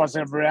World Cup as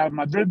a Real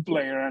Madrid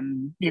player.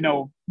 And,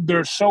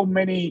 there's so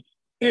many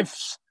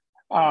ifs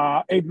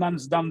 8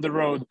 months down the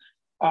road.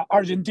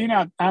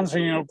 Argentina,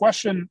 answering your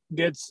question,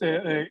 gets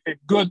a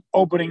good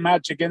opening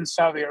match against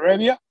Saudi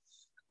Arabia.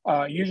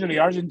 Usually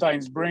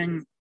Argentines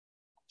bring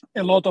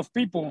a lot of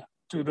people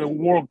to the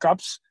World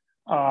Cups.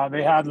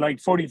 They had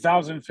like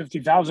 40,000,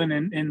 50,000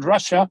 in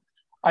Russia.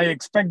 I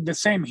expect the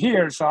same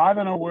here. So I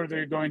don't know where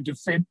they're going to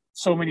fit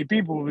so many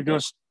people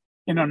because,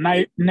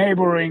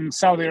 neighboring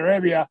Saudi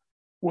Arabia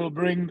will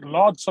bring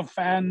lots of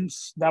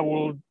fans that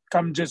will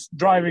come just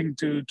driving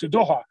to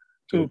Doha,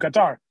 to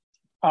Qatar.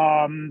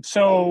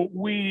 So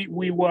we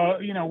will,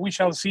 we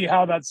shall see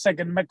how that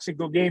second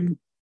Mexico game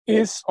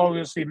is.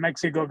 Obviously,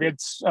 Mexico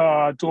gets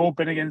to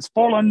open against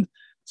Poland.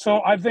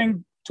 So I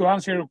think, to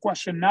answer your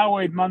question, now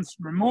 8 months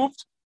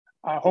removed,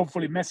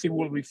 hopefully Messi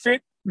will be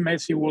fit.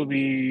 Messi will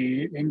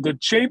be in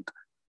good shape.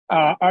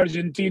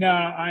 Argentina,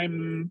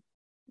 I'm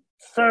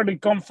fairly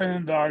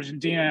confident that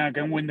Argentina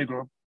can win the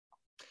group.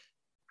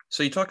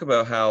 So you talk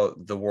about how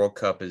the World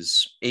Cup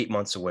is 8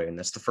 months away, and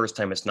that's the first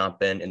time it's not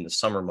been in the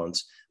summer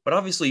months. But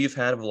obviously you've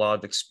had a lot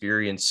of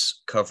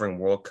experience covering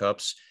World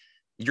Cups.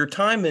 Your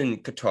time in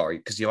Qatar,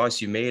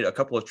 because you made a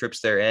couple of trips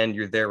there and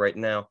you're there right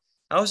now.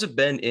 How has it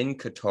been in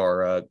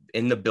Qatar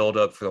in the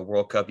build-up for the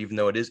World Cup, even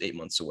though it is 8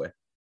 months away?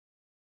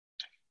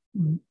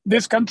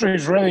 This country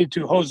is ready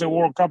to host the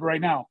World Cup right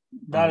now.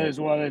 That is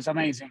what is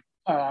amazing.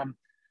 I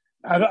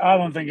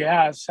don't think it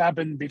has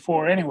happened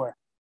before anywhere,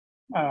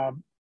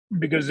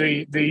 because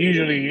they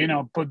usually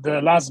put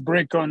the last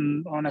brick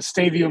on a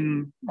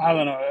stadium, I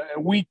don't know, a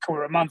week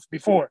or a month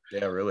before.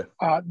 Yeah, really.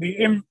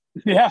 The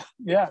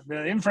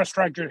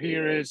infrastructure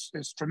here is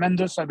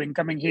tremendous. I've been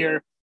coming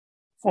here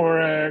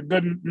for a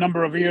good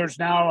number of years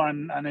now,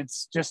 and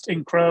it's just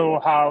incredible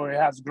how it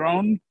has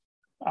grown.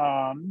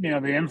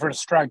 The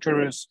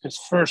infrastructure is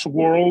first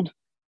world,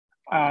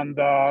 and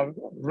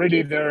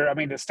really the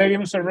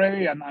stadiums are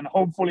ready, and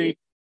hopefully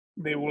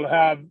they will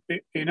have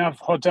enough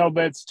hotel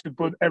beds to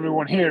put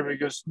everyone here,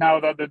 because now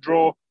that the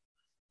draw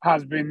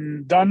has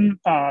been done,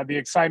 the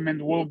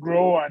excitement will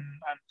grow, and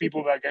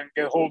people that can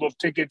get hold of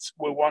tickets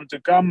will want to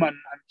come, and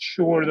I'm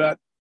sure that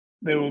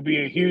there will be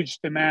a huge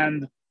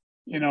demand,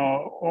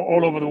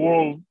 all over the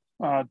world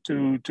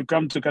to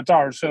come to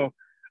Qatar. So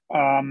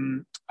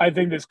I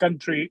think this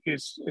country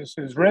is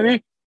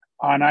ready,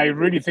 and I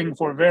really think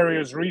for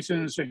various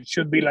reasons it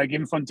should be, like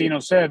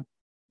Infantino said,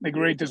 the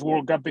greatest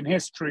World Cup in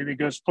history,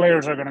 because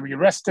players are going to be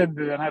rested.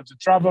 They don't have to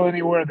travel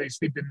anywhere. They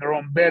sleep in their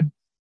own bed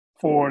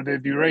for the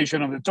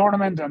duration of the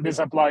tournament, and this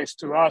applies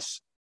to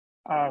us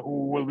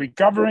who will be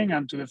covering,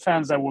 and to the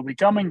fans that will be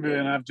coming. They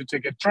don't have to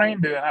take a train.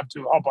 They don't have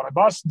to hop on a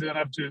bus. They don't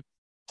have to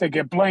take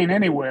a plane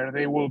anywhere.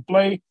 They will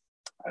play.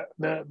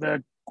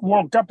 The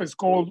World Cup is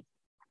called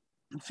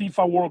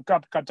FIFA World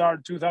Cup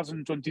Qatar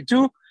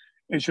 2022.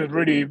 It should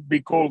really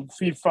be called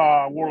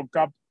FIFA World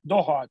Cup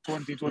Doha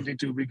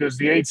 2022, because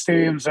the 8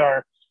 stadiums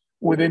are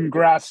within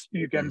grasp.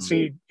 You can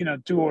see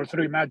 2 or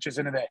 3 matches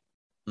in a day.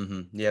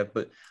 Yeah,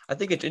 but I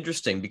think it's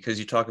interesting because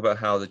you talk about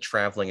how the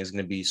traveling is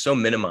going to be so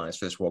minimized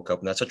for this World Cup,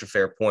 and that's such a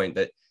fair point,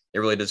 that it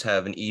really does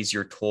have an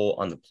easier toll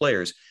on the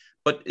players.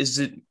 But is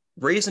it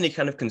raise any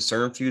kind of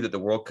concern for you that the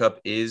World Cup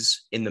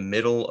is in the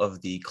middle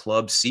of the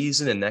club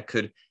season, and that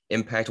could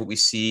impact what we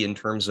see in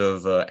terms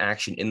of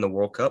action in the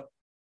World Cup?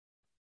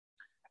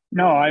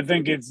 No, I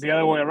think it's the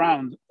other way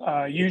around.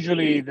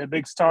 Usually the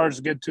big stars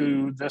get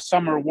to the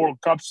summer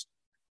World Cups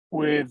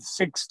with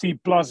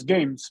 60 plus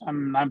games.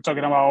 I'm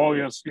talking about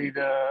obviously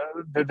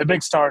the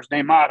big stars,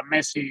 Neymar,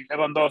 Messi,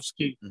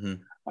 Lewandowski,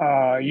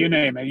 you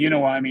name it. You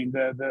know what I mean?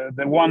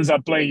 The ones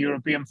that play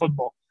European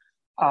football.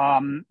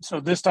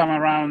 So this time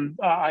around,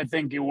 I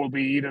think it will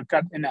be either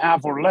cut in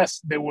half or less.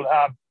 They will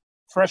have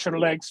fresher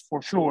legs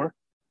for sure,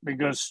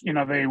 because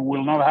they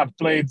will not have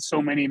played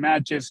so many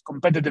matches,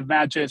 competitive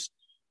matches,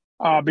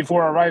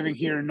 before arriving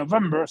here in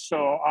November.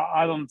 So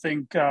I don't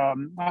think,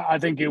 I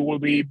think it will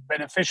be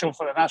beneficial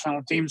for the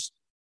national teams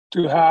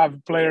to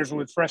have players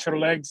with fresher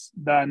legs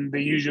than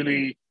they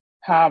usually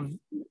have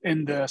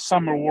in the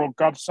summer World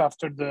Cups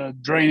after the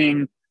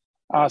draining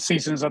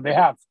seasons that they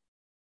have.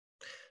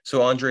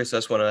 So Andres, I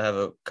just want to have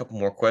a couple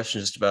more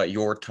questions just about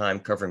your time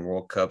covering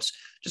World Cups.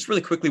 Just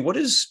really quickly, what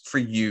is for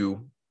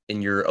you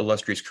in your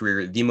illustrious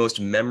career, the most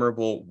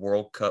memorable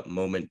World Cup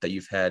moment that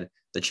you've had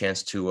the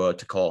chance to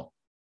call?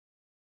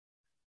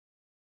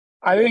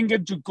 I didn't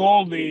get to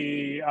call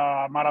the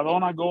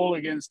Maradona goal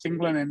against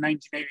England in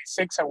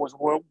 1986. I was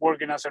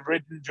working as a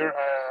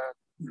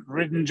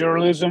written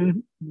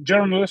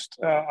journalist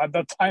at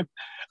that time.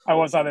 I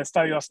was at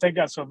Estadio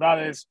Azteca, so that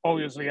is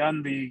obviously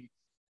on the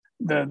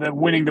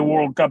winning the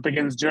World Cup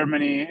against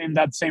Germany in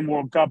that same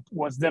World Cup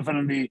was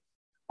definitely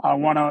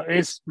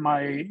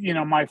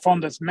my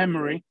fondest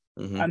memory.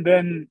 Mm-hmm. And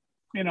then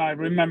I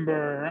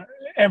remember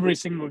every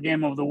single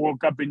game of the World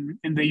Cup in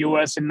the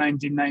US in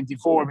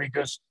 1994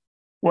 because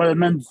what it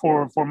meant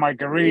for my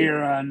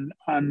career and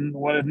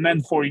what it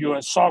meant for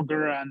US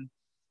soccer. And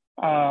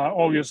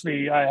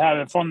obviously, I have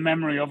a fond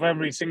memory of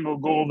every single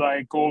goal that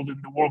I called in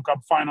the World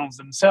Cup finals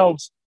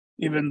themselves,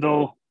 even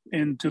though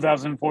in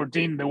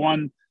 2014, the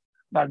one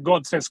that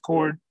Götze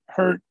scored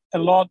hurt a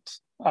lot.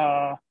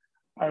 I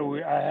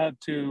had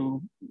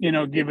to,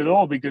 give it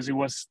all because it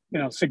was,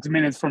 6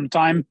 minutes from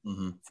time,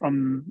 mm-hmm.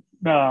 from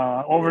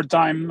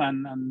overtime.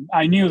 And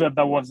I knew that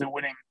was the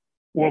winning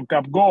World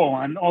Cup goal.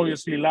 And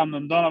obviously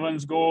Landon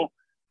Donovan's goal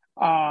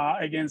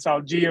against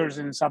Algiers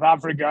in South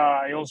Africa,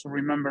 I also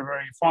remember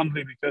very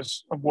fondly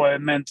because of what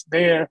it meant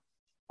there.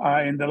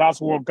 In the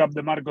last World Cup,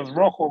 the Marcos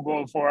Rojo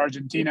goal for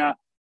Argentina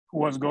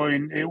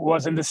it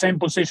was in the same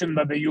position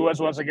that the US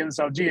was against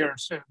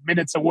Algiers,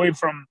 minutes away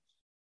from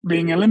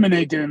being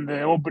eliminated in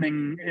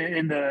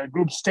the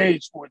group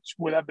stage, which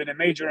would have been a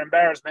major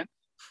embarrassment.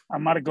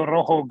 And Marcos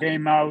Rojo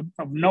came out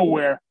of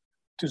nowhere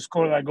to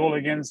score that goal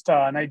against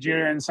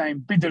Nigeria in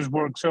St.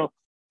 Petersburg. So,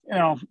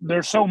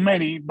 there's so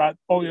many, but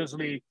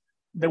obviously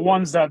the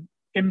ones that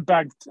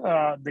impact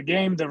the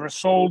game, the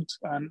result,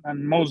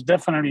 and most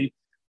definitely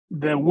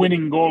the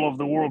winning goal of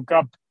the World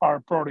Cup are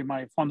probably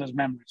my fondest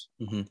memories.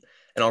 Mm-hmm.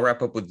 And I'll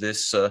wrap up with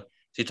this. So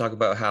you talk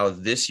about how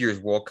this year's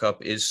World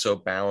Cup is so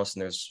balanced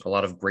and there's a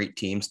lot of great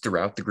teams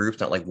throughout the groups,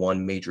 not like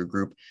one major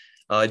group.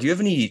 Do you have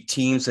any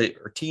teams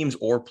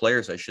or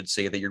players, I should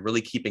say, that you're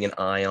really keeping an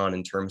eye on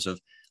in terms of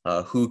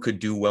who could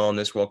do well in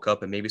this World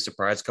Cup and maybe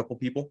surprise a couple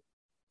people?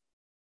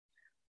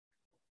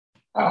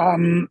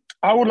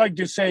 I would like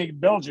to say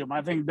Belgium.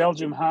 I think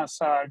Belgium has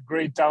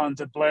great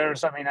talented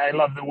players. I mean, I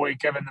love the way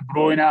Kevin De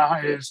Bruyne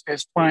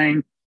is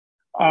playing.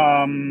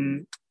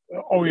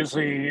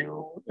 Obviously,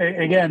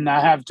 again, I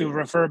have to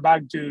refer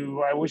back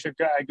to, I wish I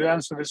could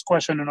answer this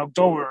question in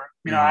October.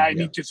 I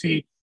need to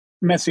see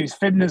Messi's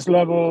fitness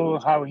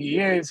level, how he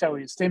is, how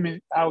he's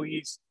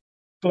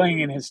playing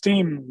in his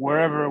team,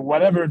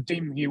 whatever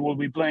team he will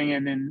be playing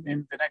in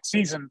the next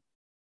season.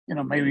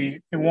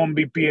 Maybe it won't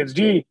be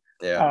PSG,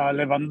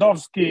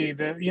 Lewandowski,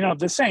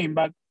 the same.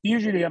 But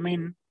usually, I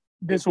mean,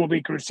 this will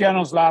be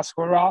Cristiano's last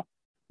hurrah,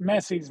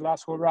 Messi's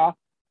last hurrah,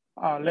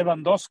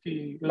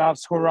 Lewandowski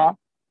last hurrah,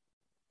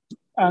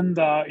 and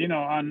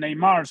and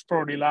Neymar's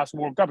probably last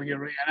World Cup. He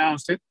already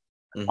announced it.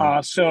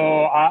 Mm-hmm. So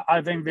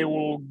I think they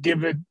will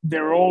give it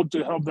their all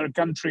to help their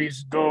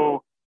countries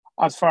go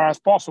as far as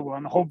possible,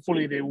 and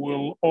hopefully they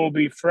will all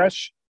be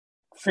fresh,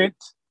 fit,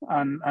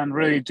 and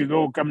ready to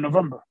go come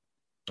November.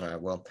 All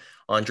right. Well,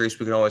 Andres,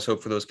 we can always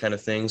hope for those kind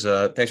of things.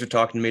 Thanks for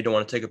talking to me. Don't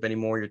want to take up any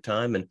more of your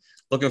time, and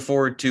looking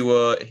forward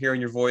to hearing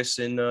your voice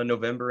in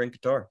November in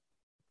Qatar.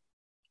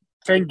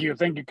 Thank you,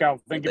 Cal.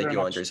 Thank you very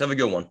much. Andres. Have a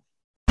good one.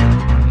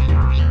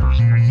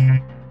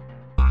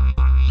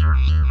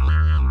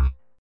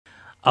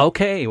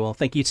 Okay, well,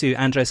 thank you to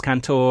Andres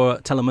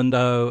Cantor,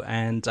 Telemundo,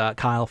 and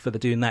Kyle for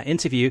doing that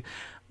interview.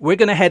 We're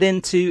going to head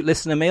into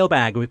Listener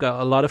Mailbag. We've got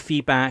a lot of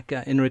feedback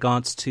in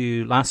regards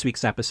to last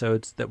week's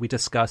episodes that we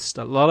discussed,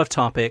 a lot of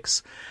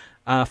topics.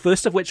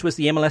 First of which was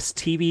the MLS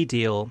TV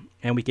deal,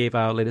 and we gave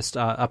our latest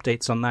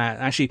updates on that.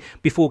 Actually,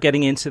 before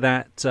getting into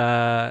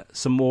that,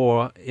 some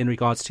more in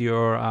regards to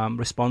your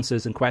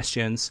responses and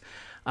questions.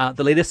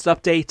 The latest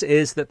update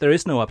is that there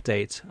is no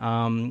update.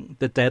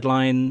 The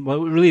deadline,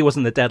 well, it really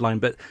wasn't the deadline,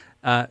 but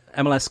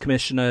MLS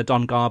Commissioner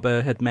Don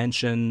Garber had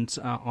mentioned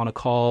on a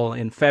call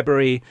in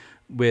February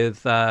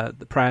with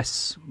the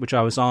press, which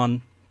I was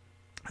on,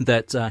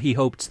 that he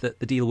hoped that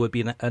the deal would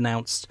be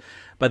announced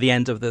by the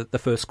end of the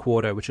first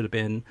quarter, which would have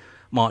been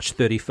March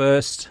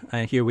 31st.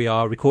 And here we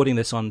are recording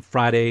this on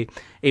Friday,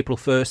 April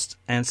 1st,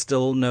 and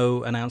still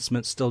no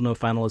announcement, still no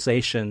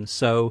finalization.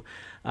 So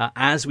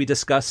as we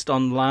discussed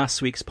on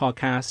last week's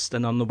podcast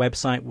and on the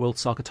website,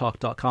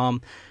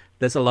 worldsoccertalk.com,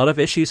 there's a lot of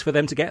issues for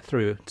them to get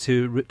through,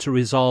 to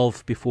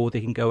resolve before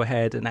they can go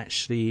ahead and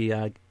actually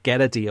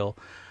get a deal.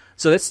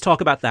 So let's talk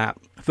about that.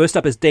 First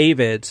up is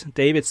David.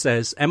 David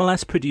says,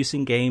 MLS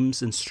producing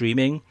games and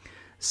streaming,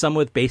 some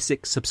with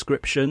basic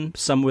subscription,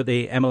 some with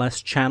a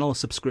MLS channel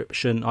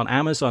subscription on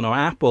Amazon or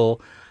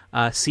Apple,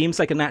 seems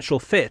like a natural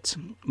fit.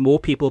 More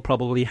people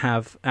probably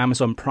have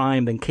Amazon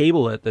Prime than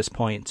cable at this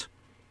point.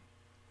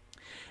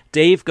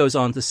 Dave goes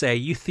on to say,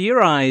 you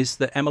theorize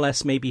that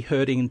MLS may be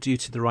hurting due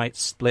to the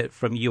rights split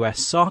from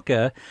US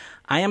soccer.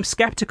 I am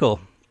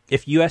skeptical.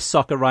 If US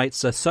soccer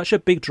rights are such a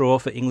big draw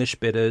for English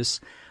bidders,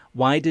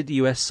 why did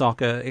US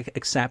soccer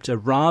accept a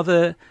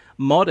rather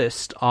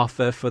modest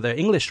offer for their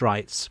English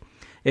rights?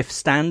 If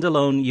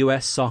standalone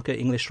US soccer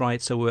English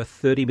rights are worth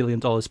 $30 million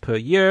per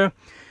year,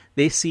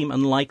 they seem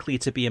unlikely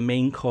to be a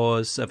main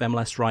cause of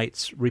MLS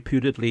rights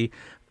reputedly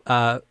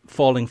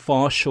falling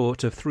far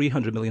short of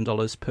 $300 million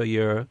per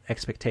year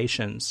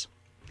expectations.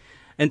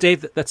 And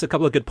Dave, that's a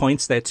couple of good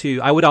points there too.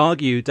 I would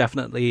argue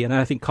definitely, and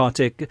I think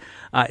Kartik,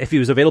 if he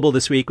was available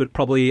this week, would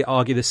probably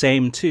argue the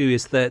same too,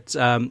 is that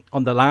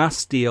on the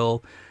last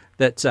deal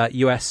that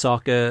US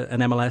Soccer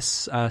and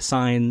MLS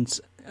signed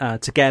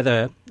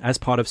together as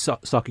part of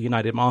Soccer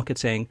United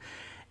marketing,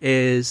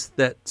 is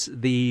that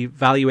the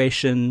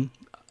valuation,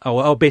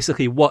 or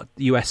basically what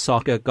US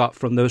Soccer got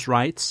from those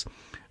rights,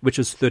 which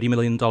was $30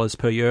 million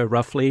per year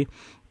roughly,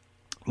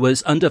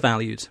 was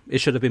undervalued. It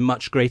should have been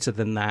much greater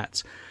than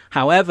that.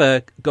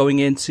 However, going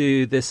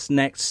into this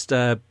next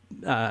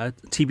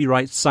TV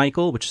rights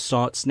cycle, which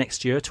starts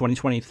next year,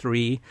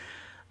 2023,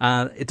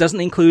 it doesn't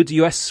include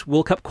US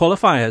World Cup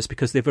qualifiers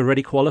because they've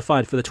already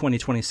qualified for the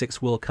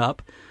 2026 World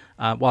Cup,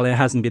 while it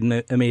hasn't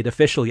been made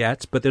official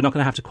yet, but they're not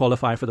going to have to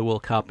qualify for the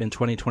World Cup in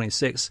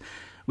 2026,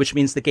 which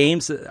means the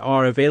games that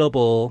are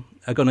available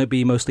are going to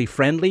be mostly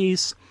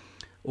friendlies,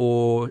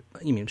 or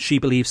She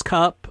Believes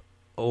Cup,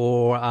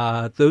 or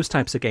those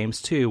types of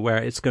games too, where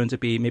it's going to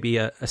be maybe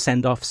a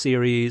send-off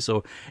series,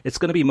 or it's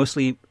going to be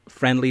mostly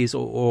friendlies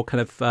or kind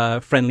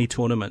of friendly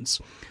tournaments.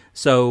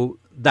 So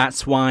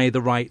that's why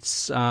the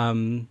rights,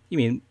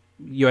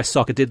 US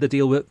Soccer did the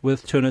deal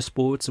with Turner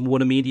Sports, and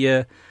Warner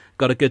Media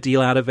got a good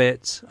deal out of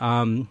it.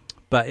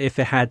 But if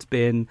it had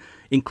been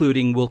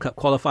including World Cup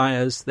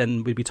qualifiers,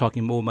 then we'd be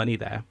talking more money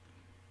there.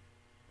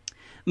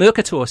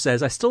 Mercator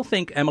says, I still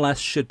think MLS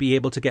should be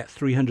able to get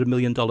 $300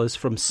 million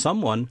from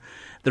someone.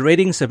 The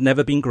ratings have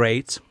never been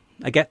great.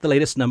 I get the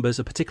latest numbers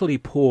are particularly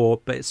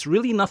poor, but it's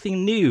really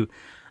nothing new.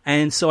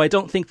 And so I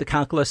don't think the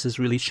calculus has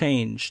really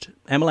changed.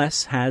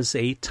 MLS has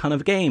a ton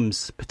of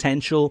games,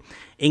 potential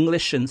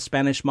English and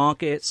Spanish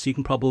markets. You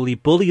can probably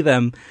bully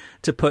them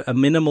to put a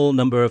minimal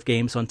number of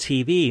games on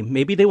TV.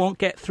 Maybe they won't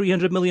get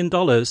 $300 million,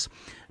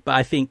 but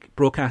I think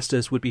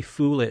broadcasters would be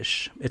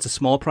foolish. It's a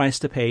small price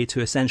to pay to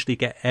essentially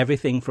get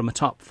everything from a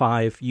top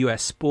 5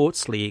 US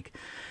sports league.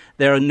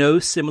 There are no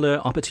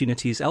similar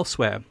opportunities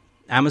elsewhere.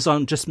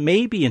 Amazon just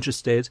may be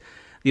interested.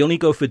 They only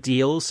go for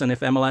deals, and if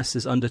MLS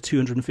is under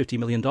 $250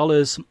 million,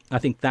 I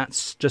think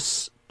that's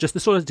just the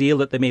sort of deal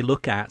that they may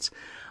look at.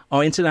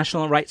 Are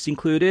international rights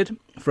included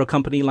for a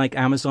company like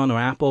Amazon or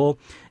Apple?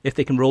 If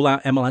they can roll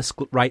out MLS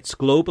rights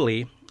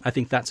globally, I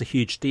think that's a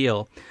huge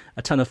deal.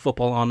 A ton of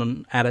football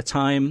on at a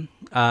time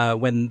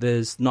when there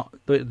isn't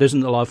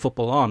a lot of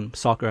football on,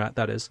 soccer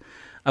that is.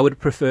 I would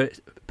prefer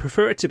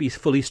it to be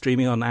fully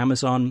streaming on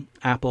Amazon,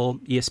 Apple,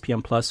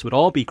 ESPN Plus would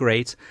all be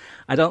great.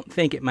 I don't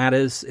think it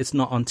matters. It's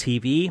not on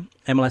TV.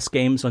 MLS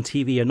games on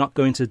TV are not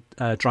going to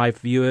drive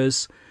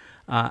viewers,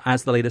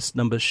 as the latest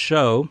numbers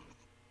show.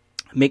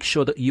 Make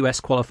sure that US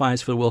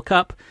qualifies for the World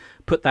Cup,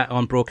 put that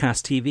on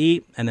broadcast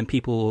TV, and then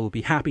people will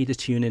be happy to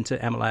tune into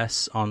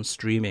MLS on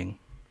streaming.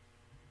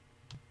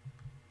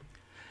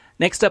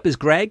 Next up is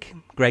Greg.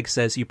 Greg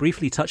says, you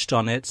briefly touched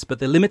on it, but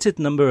the limited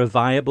number of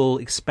viable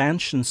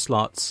expansion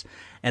slots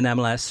in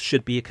MLS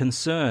should be a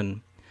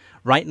concern.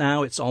 Right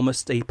now, it's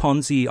almost a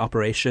Ponzi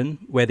operation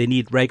where they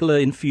need regular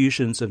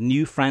infusions of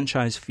new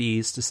franchise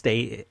fees to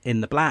stay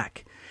in the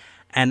black.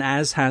 And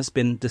as has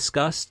been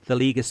discussed, the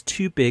league is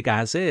too big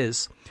as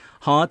is.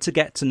 Hard to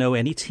get to know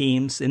any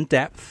teams in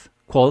depth.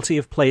 Quality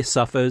of play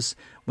suffers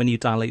when you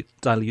dilute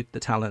the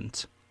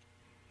talent.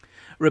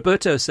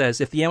 Roberto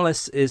says, if the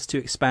MLS is to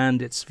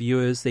expand its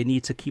viewers, they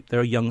need to keep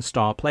their young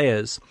star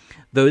players.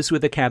 Those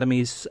with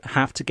academies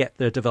have to get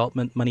their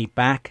development money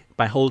back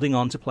by holding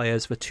on to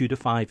players for 2 to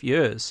 5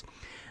 years.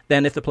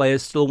 Then if the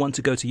players still want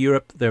to go to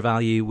Europe, their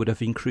value would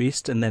have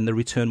increased and then the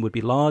return would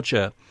be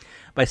larger.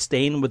 By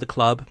staying with the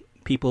club,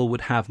 people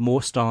would have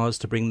more stars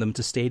to bring them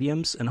to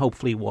stadiums and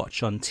hopefully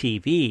watch on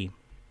TV.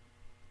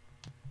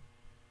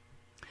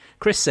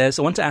 Chris says,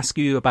 I want to ask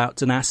you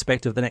about an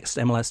aspect of the next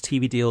MLS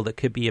TV deal that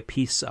could be a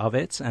piece of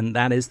it, and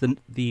that is the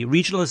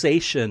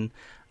regionalization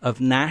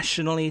of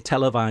nationally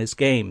televised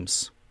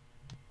games.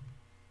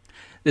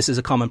 This is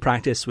a common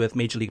practice with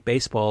Major League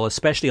Baseball,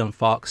 especially on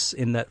Fox,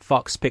 in that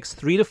Fox picks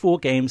 3 to 4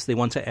 games they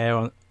want to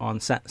air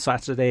on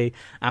Saturday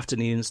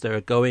afternoons that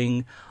are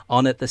going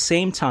on at the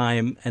same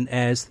time and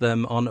airs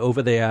them on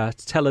over-the-air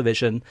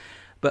television,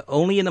 but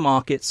only in the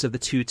markets of the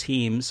 2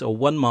 teams, or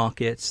one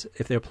market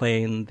if they're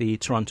playing the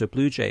Toronto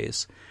Blue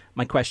Jays.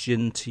 My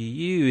question to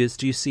you is,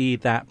 do you see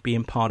that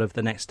being part of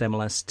the next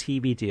MLS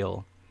TV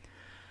deal?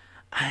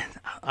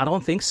 I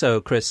don't think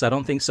so, Chris. I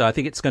don't think so. I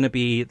think it's going to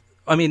be...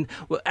 I mean,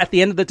 at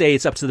the end of the day,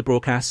 it's up to the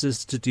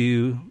broadcasters to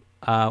do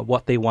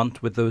what they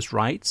want with those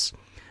rights.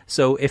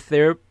 So if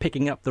they're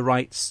picking up the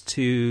rights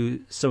to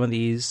some of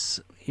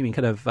these,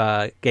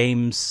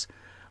 games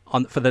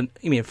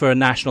for a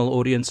national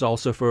audience,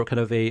 also for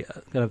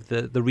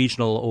the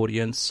regional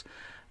audience,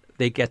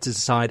 they get to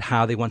decide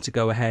how they want to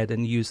go ahead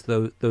and use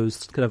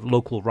those kind of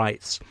local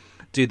rights.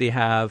 Do they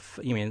have,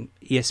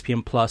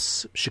 ESPN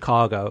Plus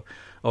Chicago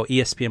or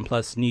ESPN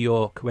Plus New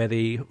York, where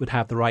they would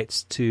have the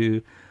rights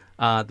to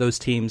those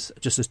teams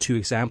just as two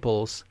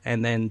examples,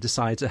 and then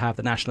decide to have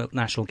the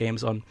national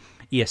games on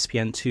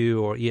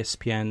ESPN2 or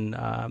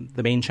ESPN,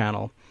 the main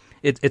channel.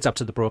 It's up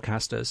to the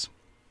broadcasters.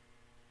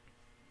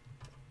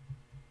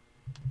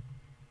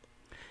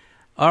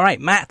 All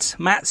right, Matt.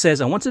 Matt says,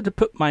 I wanted to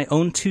put my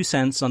own 2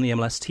 cents on the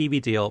MLS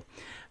TV deal.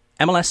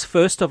 MLS,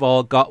 first of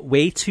all, got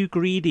way too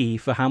greedy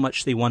for how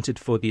much they wanted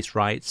for these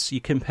rights. You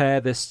compare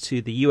this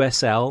to the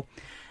USL,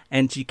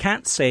 and you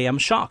can't say I'm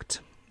shocked.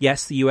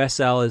 Yes, the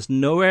USL is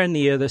nowhere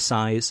near the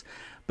size,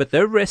 but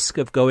their risk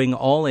of going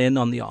all in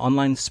on the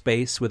online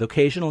space with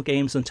occasional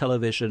games on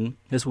television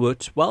has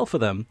worked well for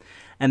them,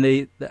 and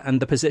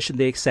the position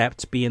they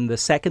accept being the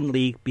second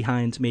league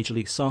behind Major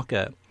League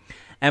Soccer.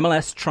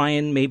 MLS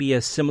trying maybe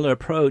a similar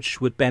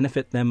approach would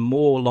benefit them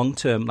more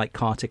long-term, like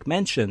Kartik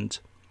mentioned.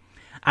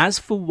 As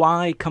for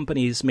why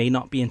companies may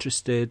not be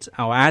interested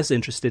or as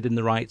interested in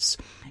the rights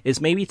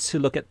is maybe to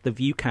look at the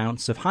view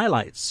counts of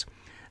highlights.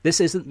 This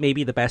isn't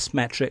maybe the best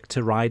metric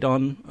to ride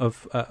on,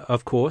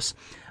 of course,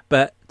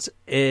 but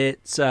to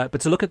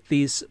look at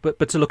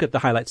the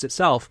highlights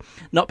itself,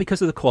 not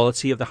because of the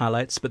quality of the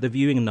highlights, but the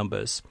viewing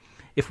numbers.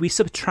 If we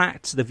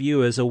subtract the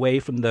viewers away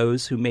from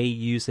those who may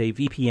use a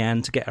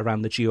VPN to get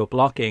around the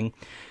geo-blocking,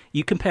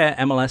 you compare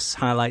MLS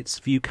highlights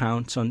view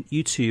count on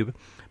YouTube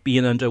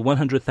being under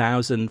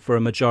 100,000 for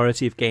a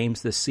majority of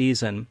games this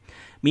season.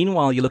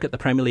 Meanwhile, you look at the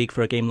Premier League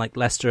for a game like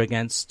Leicester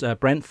against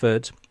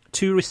Brentford,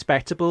 two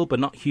respectable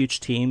but not huge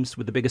teams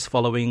with the biggest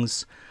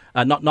followings,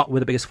 not with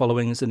the biggest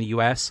followings in the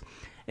US,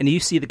 and you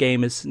see the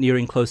game is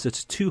nearing closer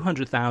to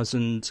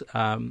 200,000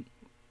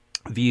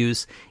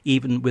 views,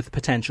 even with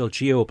potential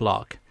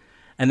geo-block.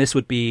 And this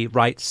would be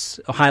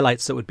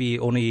highlights that would be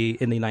only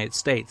in the United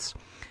States.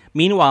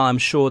 Meanwhile, I'm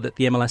sure that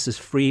the MLS is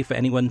free for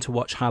anyone to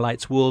watch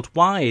highlights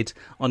worldwide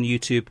on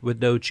YouTube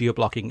with no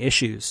geo-blocking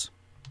issues.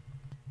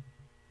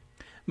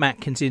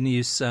 Matt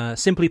continues,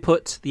 simply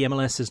put, the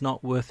MLS is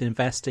not worth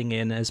investing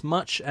in as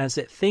much as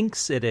it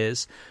thinks it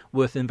is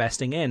worth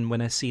investing in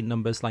when I see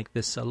numbers like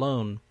this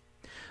alone.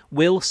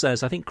 Will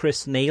says, I think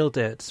Chris nailed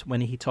it when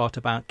he talked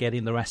about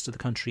getting the rest of the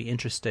country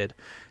interested.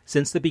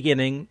 Since the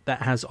beginning,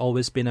 that has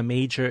always been a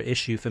major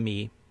issue for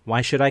me.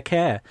 Why should I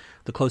care?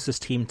 The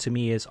closest team to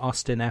me is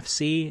Austin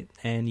FC,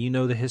 and you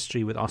know the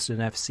history with Austin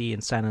FC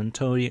and San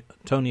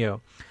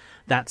Antonio.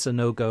 That's a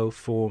no-go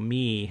for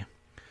me.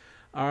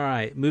 All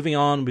right, moving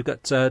on, we've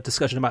got a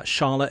discussion about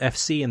Charlotte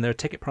FC and their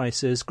ticket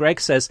prices.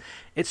 Greg says,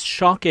 it's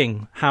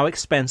shocking how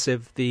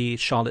expensive the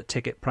Charlotte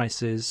ticket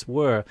prices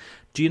were.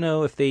 Do you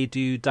know if they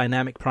do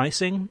dynamic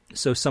pricing?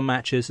 So some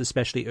matches,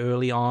 especially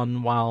early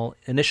on, while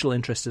initial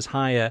interest is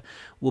higher,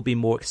 will be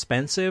more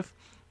expensive.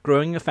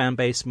 Growing a fan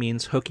base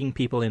means hooking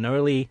people in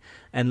early,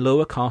 and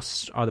lower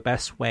costs are the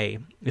best way.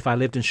 If I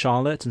lived in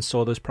Charlotte and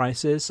saw those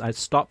prices, I'd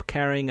stop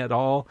caring at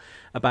all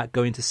about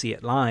going to see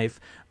it live.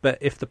 But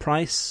if the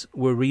price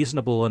were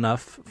reasonable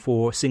enough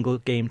for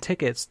single-game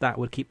tickets, that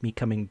would keep me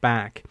coming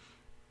back.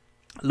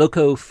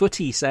 Loco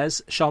Footy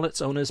says,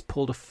 Charlotte's owners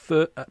pulled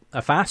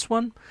a fast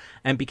one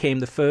and became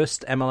the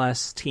first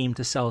MLS team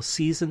to sell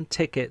season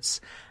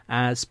tickets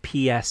as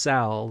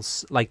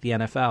PSLs, like the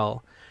NFL.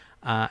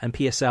 And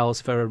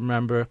PSLs, if I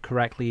remember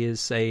correctly,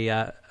 is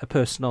a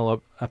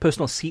personal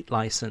seat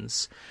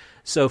license.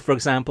 So, for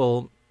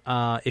example,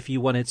 if you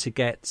wanted to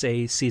get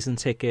a season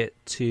ticket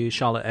to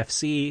Charlotte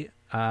FC,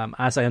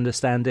 as I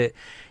understand it,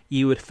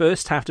 you would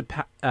first have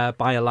to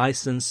buy a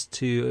license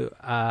to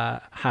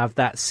have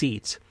that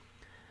seat,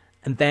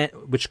 and then,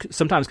 which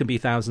sometimes can be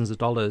thousands of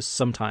dollars,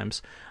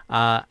 sometimes,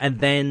 and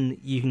then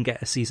you can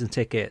get a season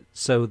ticket.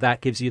 So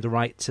that gives you the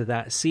right to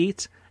that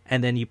seat,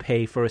 and then you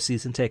pay for a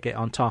season ticket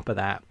on top of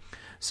that.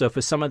 So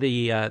for some of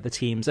the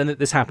teams, and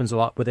this happens a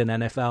lot within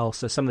NFL,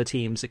 so some of the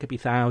teams, it could be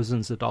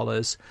thousands of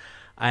dollars.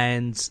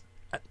 And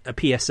a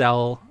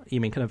PSL,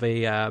 you mean kind of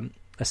a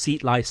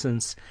seat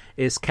license,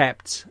 is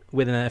kept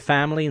within a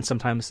family and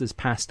sometimes is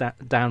passed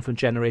down from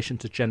generation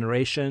to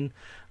generation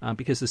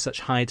because there's such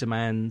high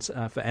demand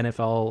for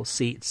NFL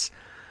seats.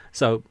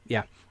 So,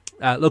 yeah.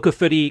 Local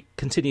Footy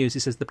continues.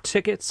 He says, the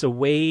tickets are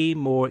way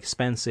more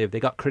expensive. They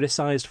got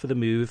criticized for the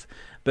move,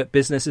 but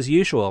business as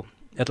usual.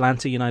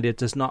 Atlanta United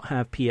does not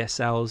have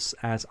PSLs,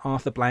 as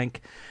Arthur Blank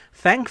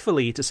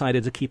thankfully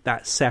decided to keep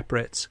that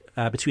separate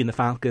between the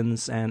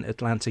Falcons and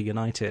Atlanta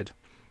United.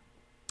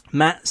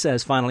 Matt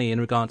says, finally, in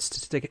regards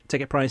to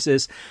ticket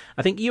prices,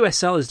 I think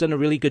USL has done a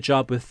really good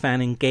job with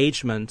fan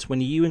engagement.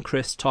 When you and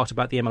Chris talked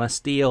about the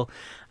MLS deal,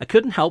 I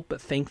couldn't help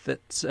but think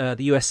that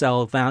the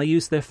USL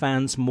values their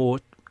fans more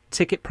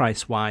ticket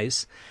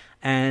price-wise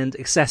and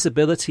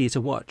accessibility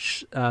to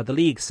watch the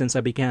league since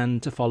I began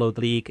to follow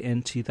the league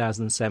in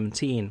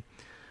 2017.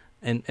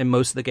 And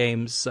most of the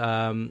games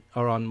are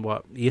on,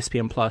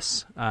 ESPN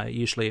Plus,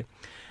 usually.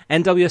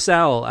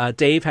 NWSL,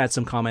 Dave had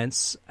some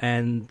comments,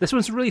 and this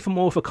one's really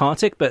more for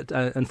Kartik, but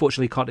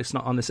unfortunately Kartik's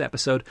not on this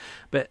episode.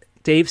 But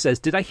Dave says,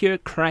 did I hear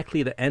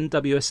correctly that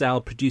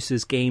NWSL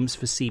produces games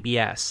for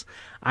CBS?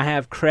 I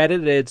have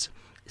credited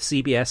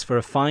CBS for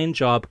a fine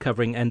job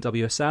covering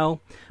NWSL,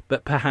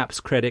 but perhaps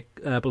credit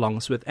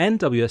belongs with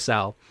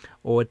NWSL,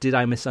 or did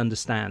I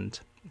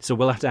misunderstand? So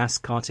we'll have to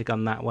ask Kartik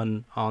on that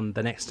one on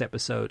the next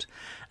episode.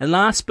 And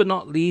last but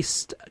not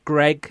least,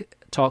 Greg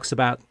talks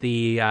about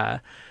the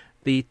kind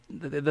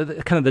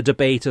of the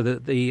debate or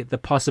the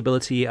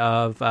possibility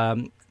of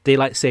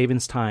daylight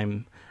savings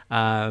time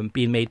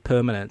being made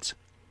permanent.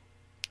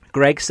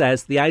 Greg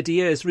says the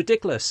idea is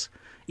ridiculous.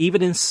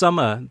 Even in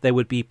summer, there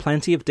would be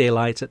plenty of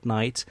daylight at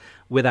night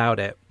without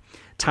it.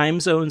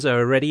 Time zones are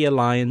already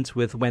aligned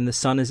with when the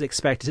sun is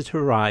expected to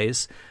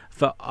rise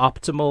for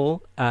optimal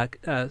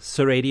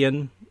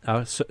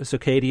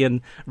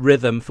circadian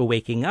rhythm for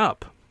waking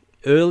up.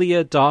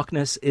 Earlier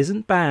darkness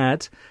isn't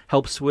bad,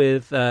 helps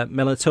with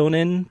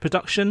melatonin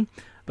production,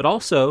 but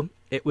also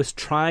it was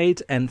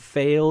tried and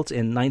failed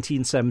in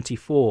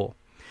 1974.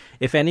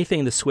 If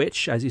anything, the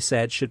switch, as you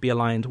said, should be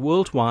aligned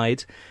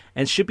worldwide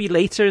and should be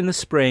later in the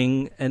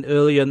spring and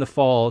earlier in the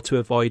fall to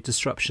avoid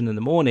disruption in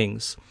the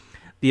mornings.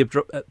 The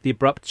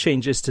abrupt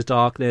changes to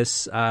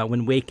darkness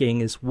when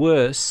waking is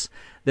worse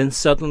than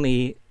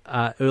suddenly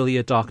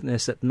earlier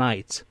darkness at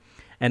night.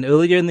 And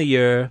earlier in the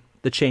year,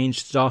 the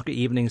change to darker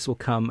evenings will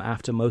come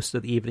after most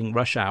of the evening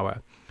rush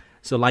hour.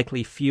 So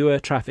likely fewer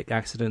traffic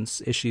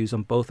accidents issues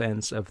on both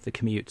ends of the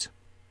commute.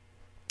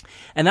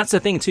 And that's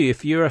the thing, too.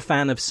 If you're a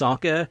fan of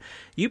soccer,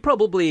 you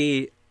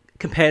probably,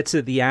 compared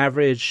to the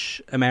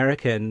average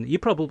American, you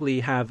probably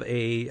have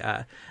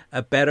a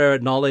better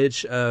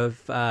knowledge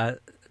of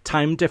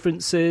time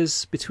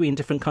differences between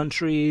different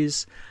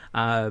countries,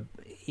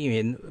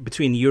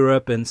 between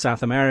Europe and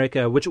South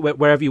America,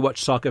 wherever you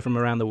watch soccer from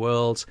around the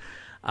world.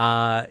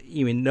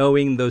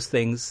 Knowing those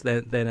things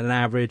than an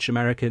average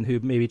American who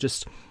maybe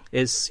just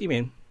is,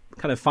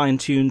 kind of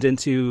fine-tuned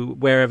into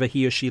wherever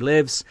he or she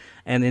lives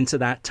and into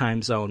that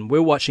time zone. We're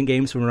watching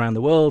games from around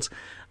the world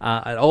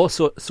at all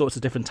sorts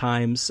of different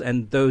times,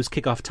 and those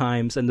kickoff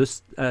times and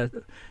those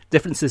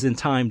differences in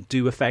time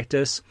do affect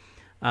us.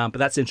 But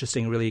that's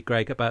interesting, really,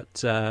 Greg, about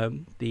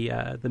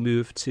the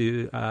move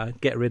to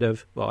get rid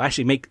of,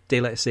 actually make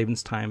daylight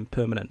savings time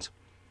permanent.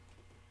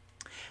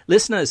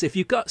 Listeners, if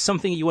you've got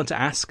something you want to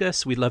ask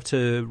us, we'd love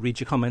to read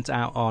your comment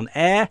out on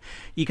air.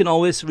 You can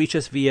always reach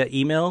us via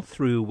email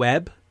through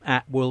web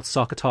at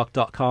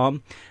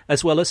worldsoccertalk.com,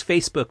 as well as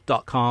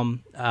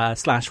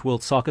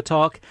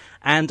facebook.com/worldsoccertalk,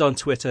 and on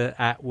Twitter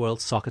at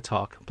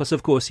worldsoccertalk. Plus,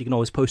 of course, you can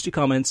always post your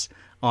comments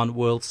on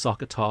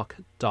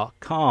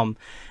worldsoccertalk.com.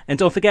 And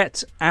don't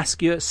forget,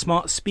 ask your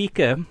smart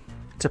speaker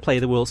to play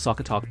the World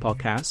Soccer Talk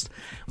podcast.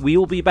 We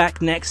will be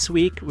back next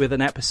week with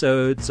an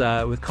episode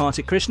with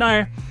Kartik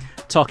Krishnaiyer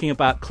talking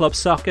about club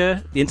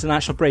soccer. The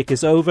international break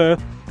is over.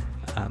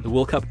 The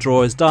World Cup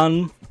draw is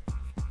done.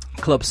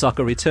 Club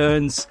soccer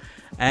returns.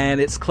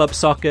 And it's club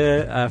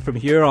soccer from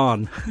here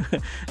on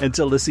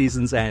until the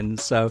season's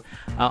end. So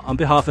on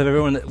behalf of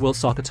everyone at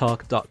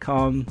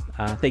worldsoccertalk.com,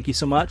 thank you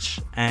so much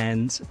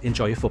and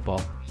enjoy your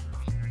football.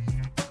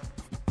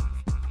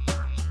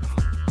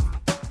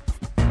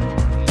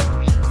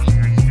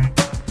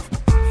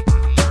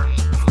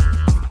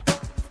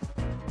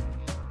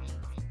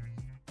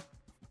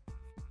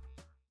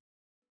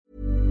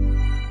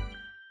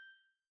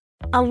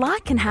 A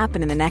lot can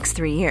happen in the next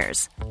 3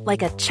 years.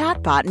 Like a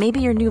chatbot may be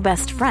your new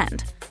best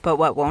friend. But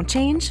what won't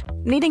change?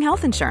 Needing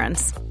health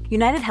insurance.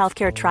 United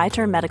Healthcare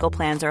Tri-Term Medical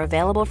Plans are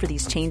available for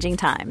these changing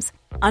times.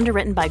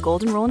 Underwritten by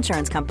Golden Rule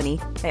Insurance Company,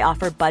 they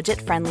offer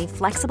budget-friendly,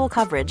 flexible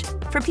coverage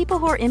for people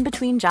who are in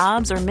between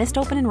jobs or missed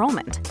open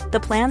enrollment. The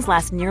plans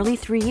last nearly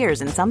 3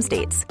 years in some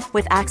states,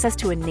 with access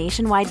to a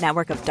nationwide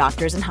network of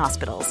doctors and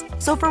hospitals.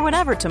 So for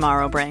whatever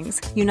tomorrow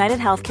brings, United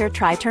Healthcare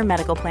Tri-Term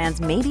Medical Plans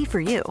may be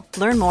for you.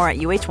 Learn more at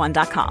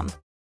uh1.com.